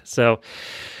blast. So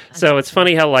it's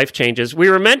funny how life changes. We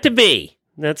were meant to be.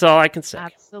 That's all I can say.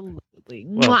 Absolutely.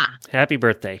 Well, happy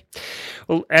birthday.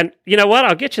 Well, and you know what?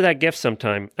 I'll get you that gift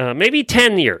sometime. Maybe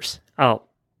 10 years. I'll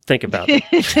think about it.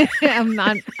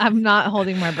 I'm not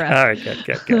holding my breath. All right,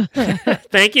 good.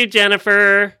 Thank you,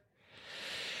 Jennifer.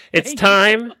 It's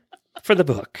time for the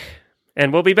book.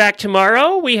 And we'll be back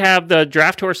tomorrow. We have the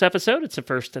Draft Horse episode. It's the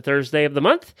first Thursday of the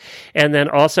month. And then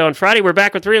also on Friday, we're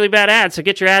back with really bad ads. So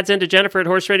get your ads into Jennifer at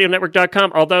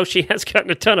horseradionetwork.com, although she has gotten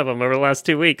a ton of them over the last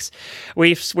 2 weeks.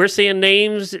 We're seeing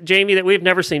names, Jamie, that we've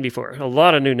never seen before. A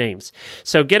lot of new names.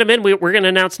 So get them in. We're going to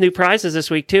announce new prizes this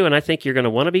week, too, and I think you're going to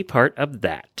want to be part of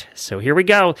that. So here we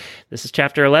go. This is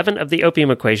Chapter 11 of The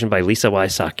Opium Equation by Lisa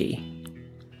Wysocki.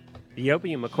 The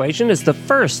Opium Equation is the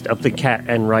first of the Cat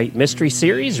Enright mystery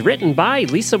series written by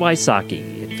Lisa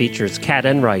Wysocki. It features Cat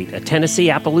Enright, a Tennessee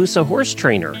Appaloosa horse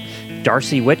trainer,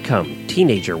 Darcy Whitcomb,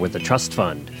 teenager with a trust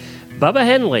fund, Bubba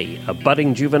Henley, a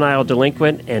budding juvenile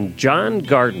delinquent, and John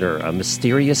Gardner, a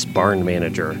mysterious barn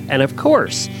manager. And of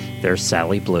course, there's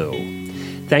Sally Blue.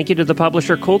 Thank you to the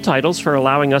publisher Cool Titles for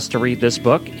allowing us to read this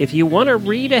book. If you want to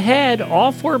read ahead,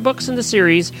 all 4 books in the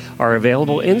series are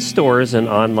available in stores and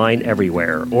online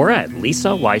everywhere, or at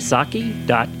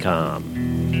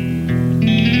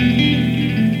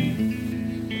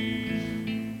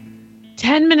lisawysocki.com.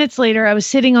 10 minutes later, I was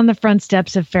sitting on the front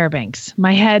steps of Fairbanks,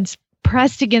 my head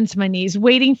pressed against my knees,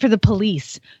 waiting for the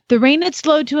police. The rain had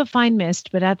slowed to a fine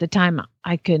mist, but at the time,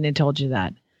 I couldn't have told you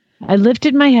that. I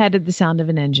lifted my head at the sound of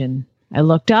an engine. I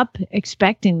looked up,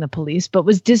 expecting the police, but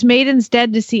was dismayed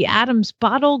instead to see Adam's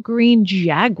bottle green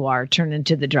Jaguar turn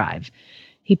into the drive.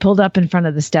 He pulled up in front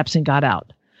of the steps and got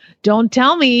out. "Don't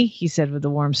tell me," he said with a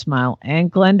warm smile.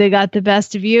 "Aunt Glenda got the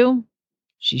best of you?"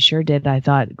 She sure did, I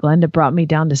thought. Glenda brought me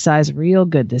down to size real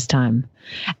good this time.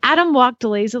 Adam walked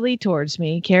lazily towards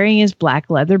me, carrying his black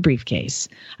leather briefcase.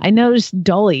 I noticed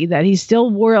dully that he still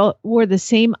wore the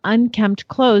same unkempt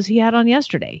clothes he had on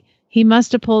yesterday. He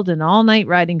must have pulled an all-night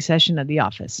riding session at the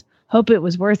office. Hope it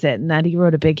was worth it and that he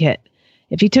wrote a big hit.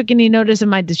 If he took any notice of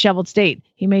my disheveled state,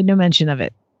 he made no mention of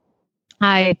it.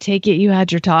 "I take it you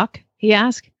had your talk?" he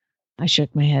asked. I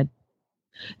shook my head.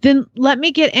 "Then let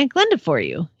me get Aunt Glenda for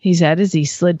you," he said as he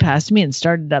slid past me and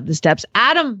started up the steps.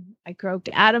 "Adam," I croaked,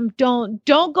 "Adam,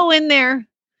 don't go in there."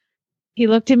 He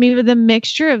looked at me with a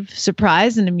mixture of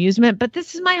surprise and amusement. "But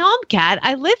this is my home, Cat.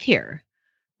 I live here."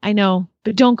 "I know,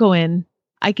 but don't go in."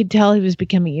 I could tell he was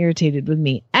becoming irritated with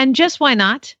me. "And just why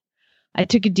not?" I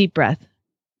took a deep breath.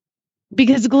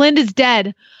 "Because Glenda's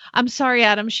dead. I'm sorry,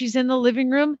 Adam. She's in the living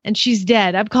room and she's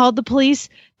dead. I've called the police.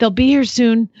 They'll be here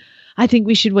soon. I think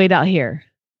we should wait out here."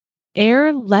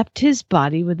 Air leapt his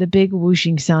body with a big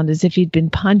whooshing sound as if he'd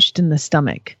been punched in the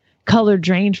stomach. Color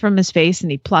drained from his face and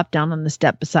he plopped down on the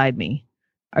step beside me.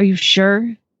 "Are you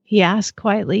sure?" he asked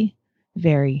quietly.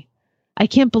 "Very. I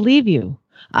can't believe you.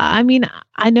 I mean,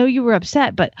 I know you were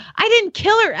upset, but I didn't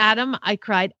kill her, Adam," I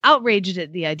cried, outraged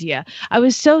at the idea. I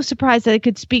was so surprised that I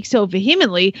could speak so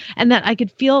vehemently and that I could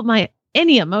feel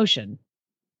any emotion.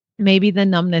 Maybe the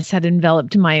numbness had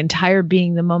enveloped my entire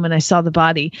being the moment I saw the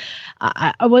body.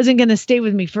 I wasn't going to stay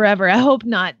with me forever. I hope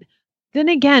not. Then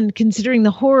again, considering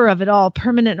the horror of it all,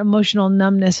 permanent emotional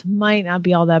numbness might not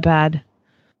be all that bad.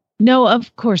 "No,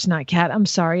 of course not, Kat. I'm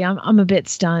sorry. I'm a bit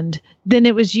stunned. Then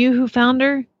it was you who found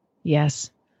her?"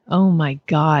 "Yes." "Oh my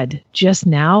God. Just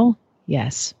now?"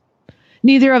 "Yes."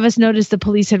 Neither of us noticed the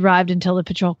police had arrived until the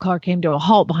patrol car came to a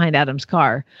halt behind Adam's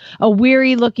car. A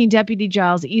weary-looking Deputy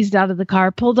Giles eased out of the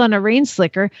car, pulled on a rain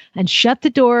slicker, and shut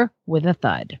the door with a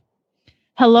thud.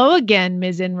 "Hello again,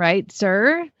 Ms. Enright,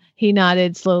 sir." He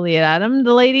nodded slowly at Adam.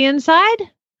 "The lady inside?"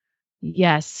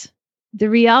 "Yes." The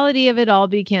reality of it all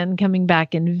began coming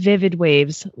back in vivid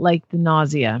waves, like the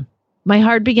nausea. My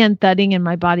heart began thudding and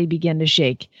my body began to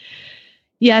shake.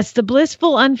 Yes, the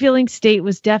blissful, unfeeling state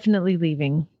was definitely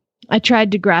leaving. I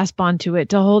tried to grasp onto it,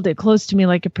 to hold it close to me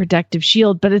like a protective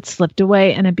shield, but it slipped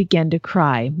away and I began to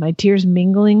cry, my tears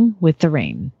mingling with the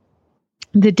rain.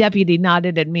 The deputy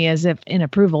nodded at me as if in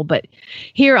approval, but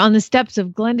here on the steps of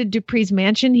Glenda Dupree's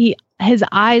mansion, his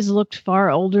eyes looked far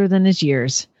older than his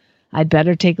years. "I'd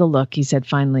better take a look," he said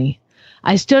finally.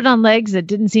 I stood on legs that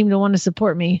didn't seem to want to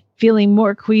support me, feeling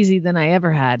more queasy than I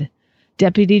ever had.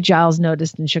 Deputy Giles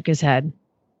noticed and shook his head.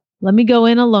 "Let me go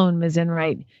in alone, Ms.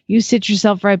 Enright. You sit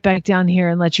yourself right back down here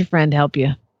and let your friend help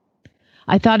you."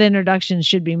 I thought introductions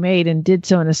should be made and did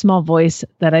so in a small voice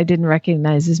that I didn't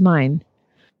recognize as mine.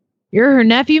 "You're her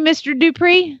nephew, Mr.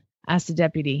 Dupree?" asked the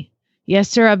deputy. Yes,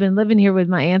 sir. I've been living here with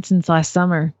my aunt since last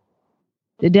summer.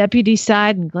 The deputy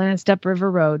sighed and glanced up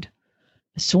River Road.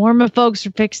 A swarm of folks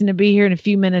are fixing to be here in a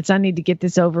few minutes. I need to get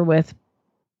this over with.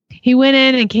 He went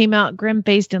in and came out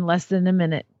grim-faced in less than a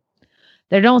minute.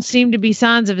 There don't seem to be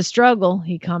signs of a struggle,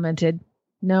 he commented.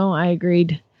 No, I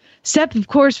agreed. Except, of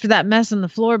course, for that mess on the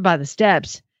floor by the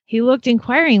steps. He looked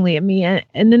inquiringly at me, and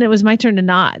then it was my turn to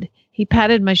nod. He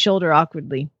patted my shoulder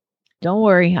awkwardly. Don't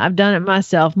worry, I've done it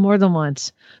myself more than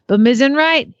once. But Ms.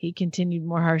 Enright, he continued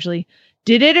more harshly,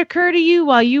 did it occur to you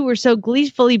while you were so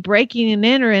gleefully breaking and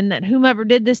entering that whomever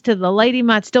did this to the lady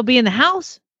might still be in the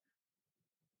house?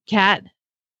 Cat,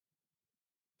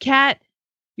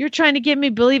 you're trying to get me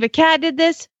to believe a cat did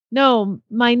this? No,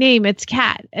 my name, it's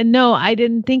Cat. And no, I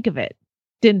didn't think of it.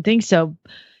 Didn't think so,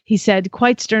 he said,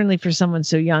 quite sternly for someone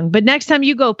so young. But next time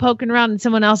you go poking around in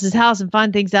someone else's house and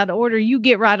find things out of order, you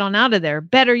get right on out of there.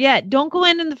 Better yet, don't go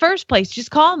in the first place.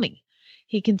 Just call me.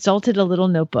 He consulted a little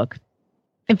notebook.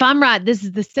 If I'm right, this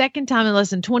is the second time in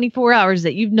less than 24 hours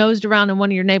that you've nosed around in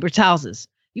one of your neighbor's houses.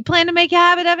 You plan to make a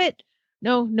habit of it?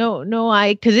 No,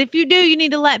 because if you do, you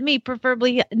need to let me,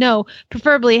 preferably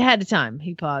ahead of time.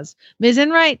 He paused. Ms.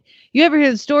 Enright, you ever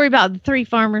hear the story about the 3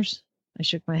 farmers? I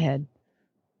shook my head.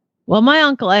 Well, my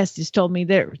Uncle Estes told me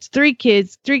there's 3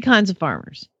 kids, 3 kinds of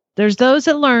farmers. There's those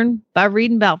that learn by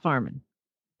reading about farming.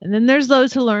 And then there's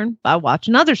those who learn by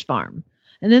watching others farm.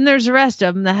 And then there's the rest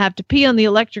of them that have to pee on the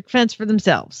electric fence for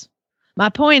themselves. My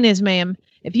point is, ma'am,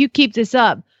 if you keep this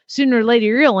up, sooner or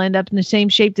later you'll end up in the same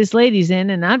shape this lady's in,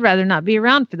 and I'd rather not be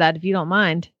around for that if you don't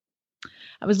mind.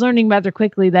 I was learning rather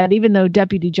quickly that even though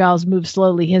Deputy Giles moved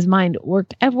slowly, his mind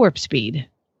worked at warp speed.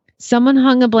 Someone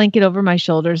hung a blanket over my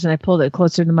shoulders, and I pulled it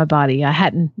closer to my body. I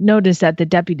hadn't noticed that the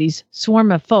deputy's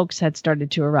swarm of folks had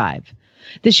started to arrive.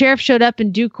 The sheriff showed up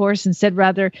in due course and said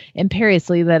rather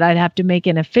imperiously that I'd have to make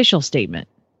an official statement.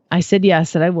 I said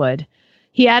yes, that I would.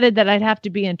 He added that I'd have to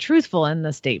be untruthful in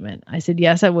the statement. I said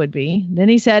yes, I would be. Then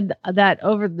he said that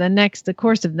over the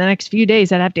course of the next few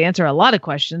days, I'd have to answer a lot of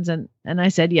questions, and I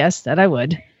said yes, that I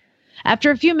would.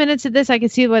 After a few minutes of this, I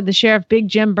could see why the sheriff, Big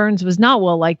Jim Burns, was not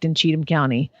well liked in Cheatham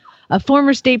County. A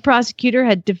former state prosecutor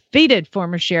had defeated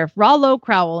former Sheriff Rollo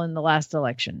Crowell in the last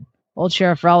election. Old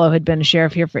Sheriff Rollo had been a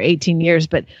sheriff here for 18 years,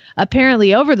 but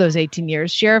apparently over those 18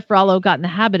 years, Sheriff Rollo got in the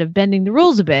habit of bending the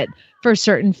rules a bit for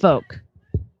certain folk.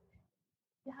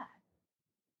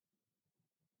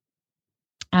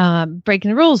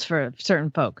 Breaking the rules for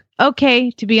certain folk.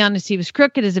 Okay, to be honest, he was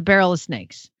crooked as a barrel of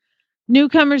snakes.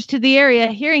 Newcomers to the area,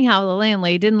 hearing how the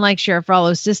landlady didn't like Sheriff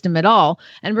Rollo's system at all,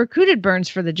 and recruited Burns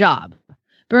for the job.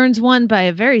 Burns won by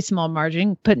a very small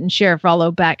margin, putting Sheriff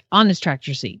Rollo back on his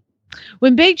tractor seat.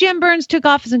 When Big Jim Burns took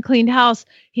office and cleaned house,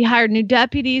 he hired new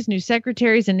deputies, new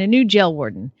secretaries, and a new jail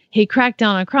warden. He cracked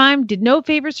down on crime, did no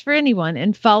favors for anyone,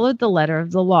 and followed the letter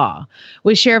of the law.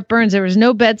 With Sheriff Burns, there was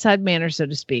no bedside manner, so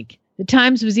to speak. The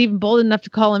Times was even bold enough to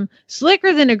call him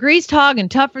slicker than a greased hog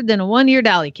and tougher than a one-eared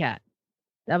alley cat.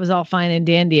 That was all fine and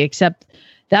dandy, except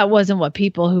that wasn't what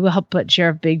people who helped put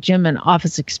Sheriff Big Jim in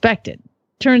office expected.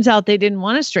 Turns out they didn't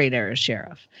want a straight-era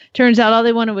sheriff. Turns out all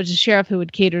they wanted was a sheriff who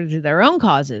would cater to their own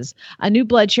causes, a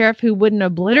new-blood sheriff who wouldn't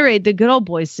obliterate the good old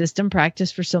boys system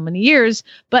practiced for so many years,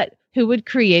 but who would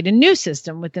create a new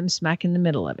system with them smack in the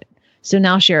middle of it. So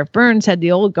now Sheriff Burns had the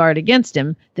old guard against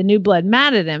him, the new blood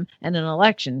mad at him, and an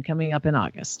election coming up in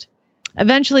August.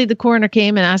 Eventually, the coroner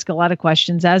came and asked a lot of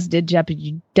questions, as did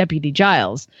Deputy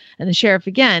Giles, and the sheriff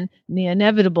again, and the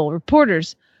inevitable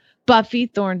reporters. Buffy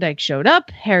Thorndike showed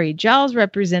up. Harry Giles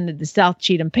represented the South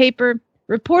Cheatham paper.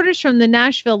 Reporters from the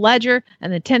Nashville Ledger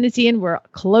and the Tennessean were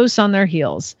close on their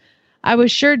heels. I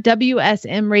was sure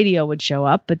WSM Radio would show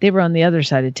up, but they were on the other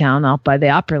side of town, out by the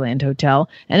Opryland Hotel,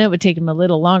 and it would take them a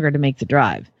little longer to make the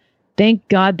drive. Thank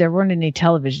God there weren't any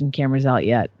television cameras out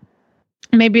yet.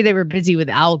 Maybe they were busy with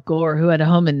Al Gore, who had a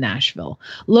home in Nashville.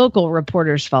 Local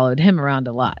reporters followed him around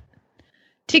a lot.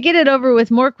 To get it over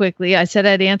with more quickly, I said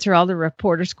I'd answer all the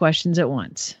reporters' questions at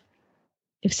once.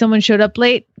 If someone showed up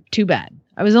late, too bad.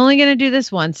 I was only going to do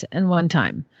this once and one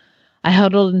time. I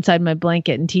huddled inside my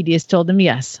blanket and tedious told them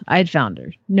yes, I had found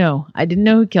her. No, I didn't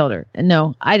know who killed her. And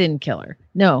no, I didn't kill her.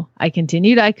 No, I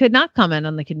continued, I could not comment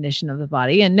on the condition of the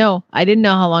body. And no, I didn't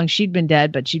know how long she'd been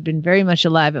dead, but she'd been very much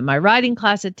alive at my riding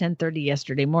class at 10:30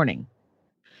 yesterday morning.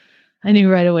 I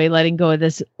knew right away letting go of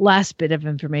this last bit of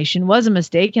information was a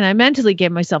mistake, and I mentally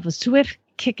gave myself a swift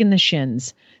kick in the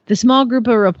shins. The small group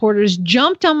of reporters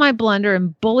jumped on my blunder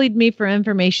and bullied me for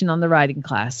information on the riding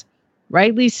class.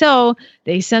 Rightly so,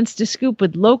 they sensed a scoop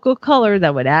with local color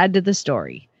that would add to the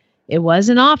story. It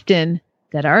wasn't often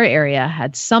that our area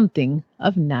had something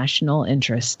of national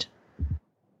interest.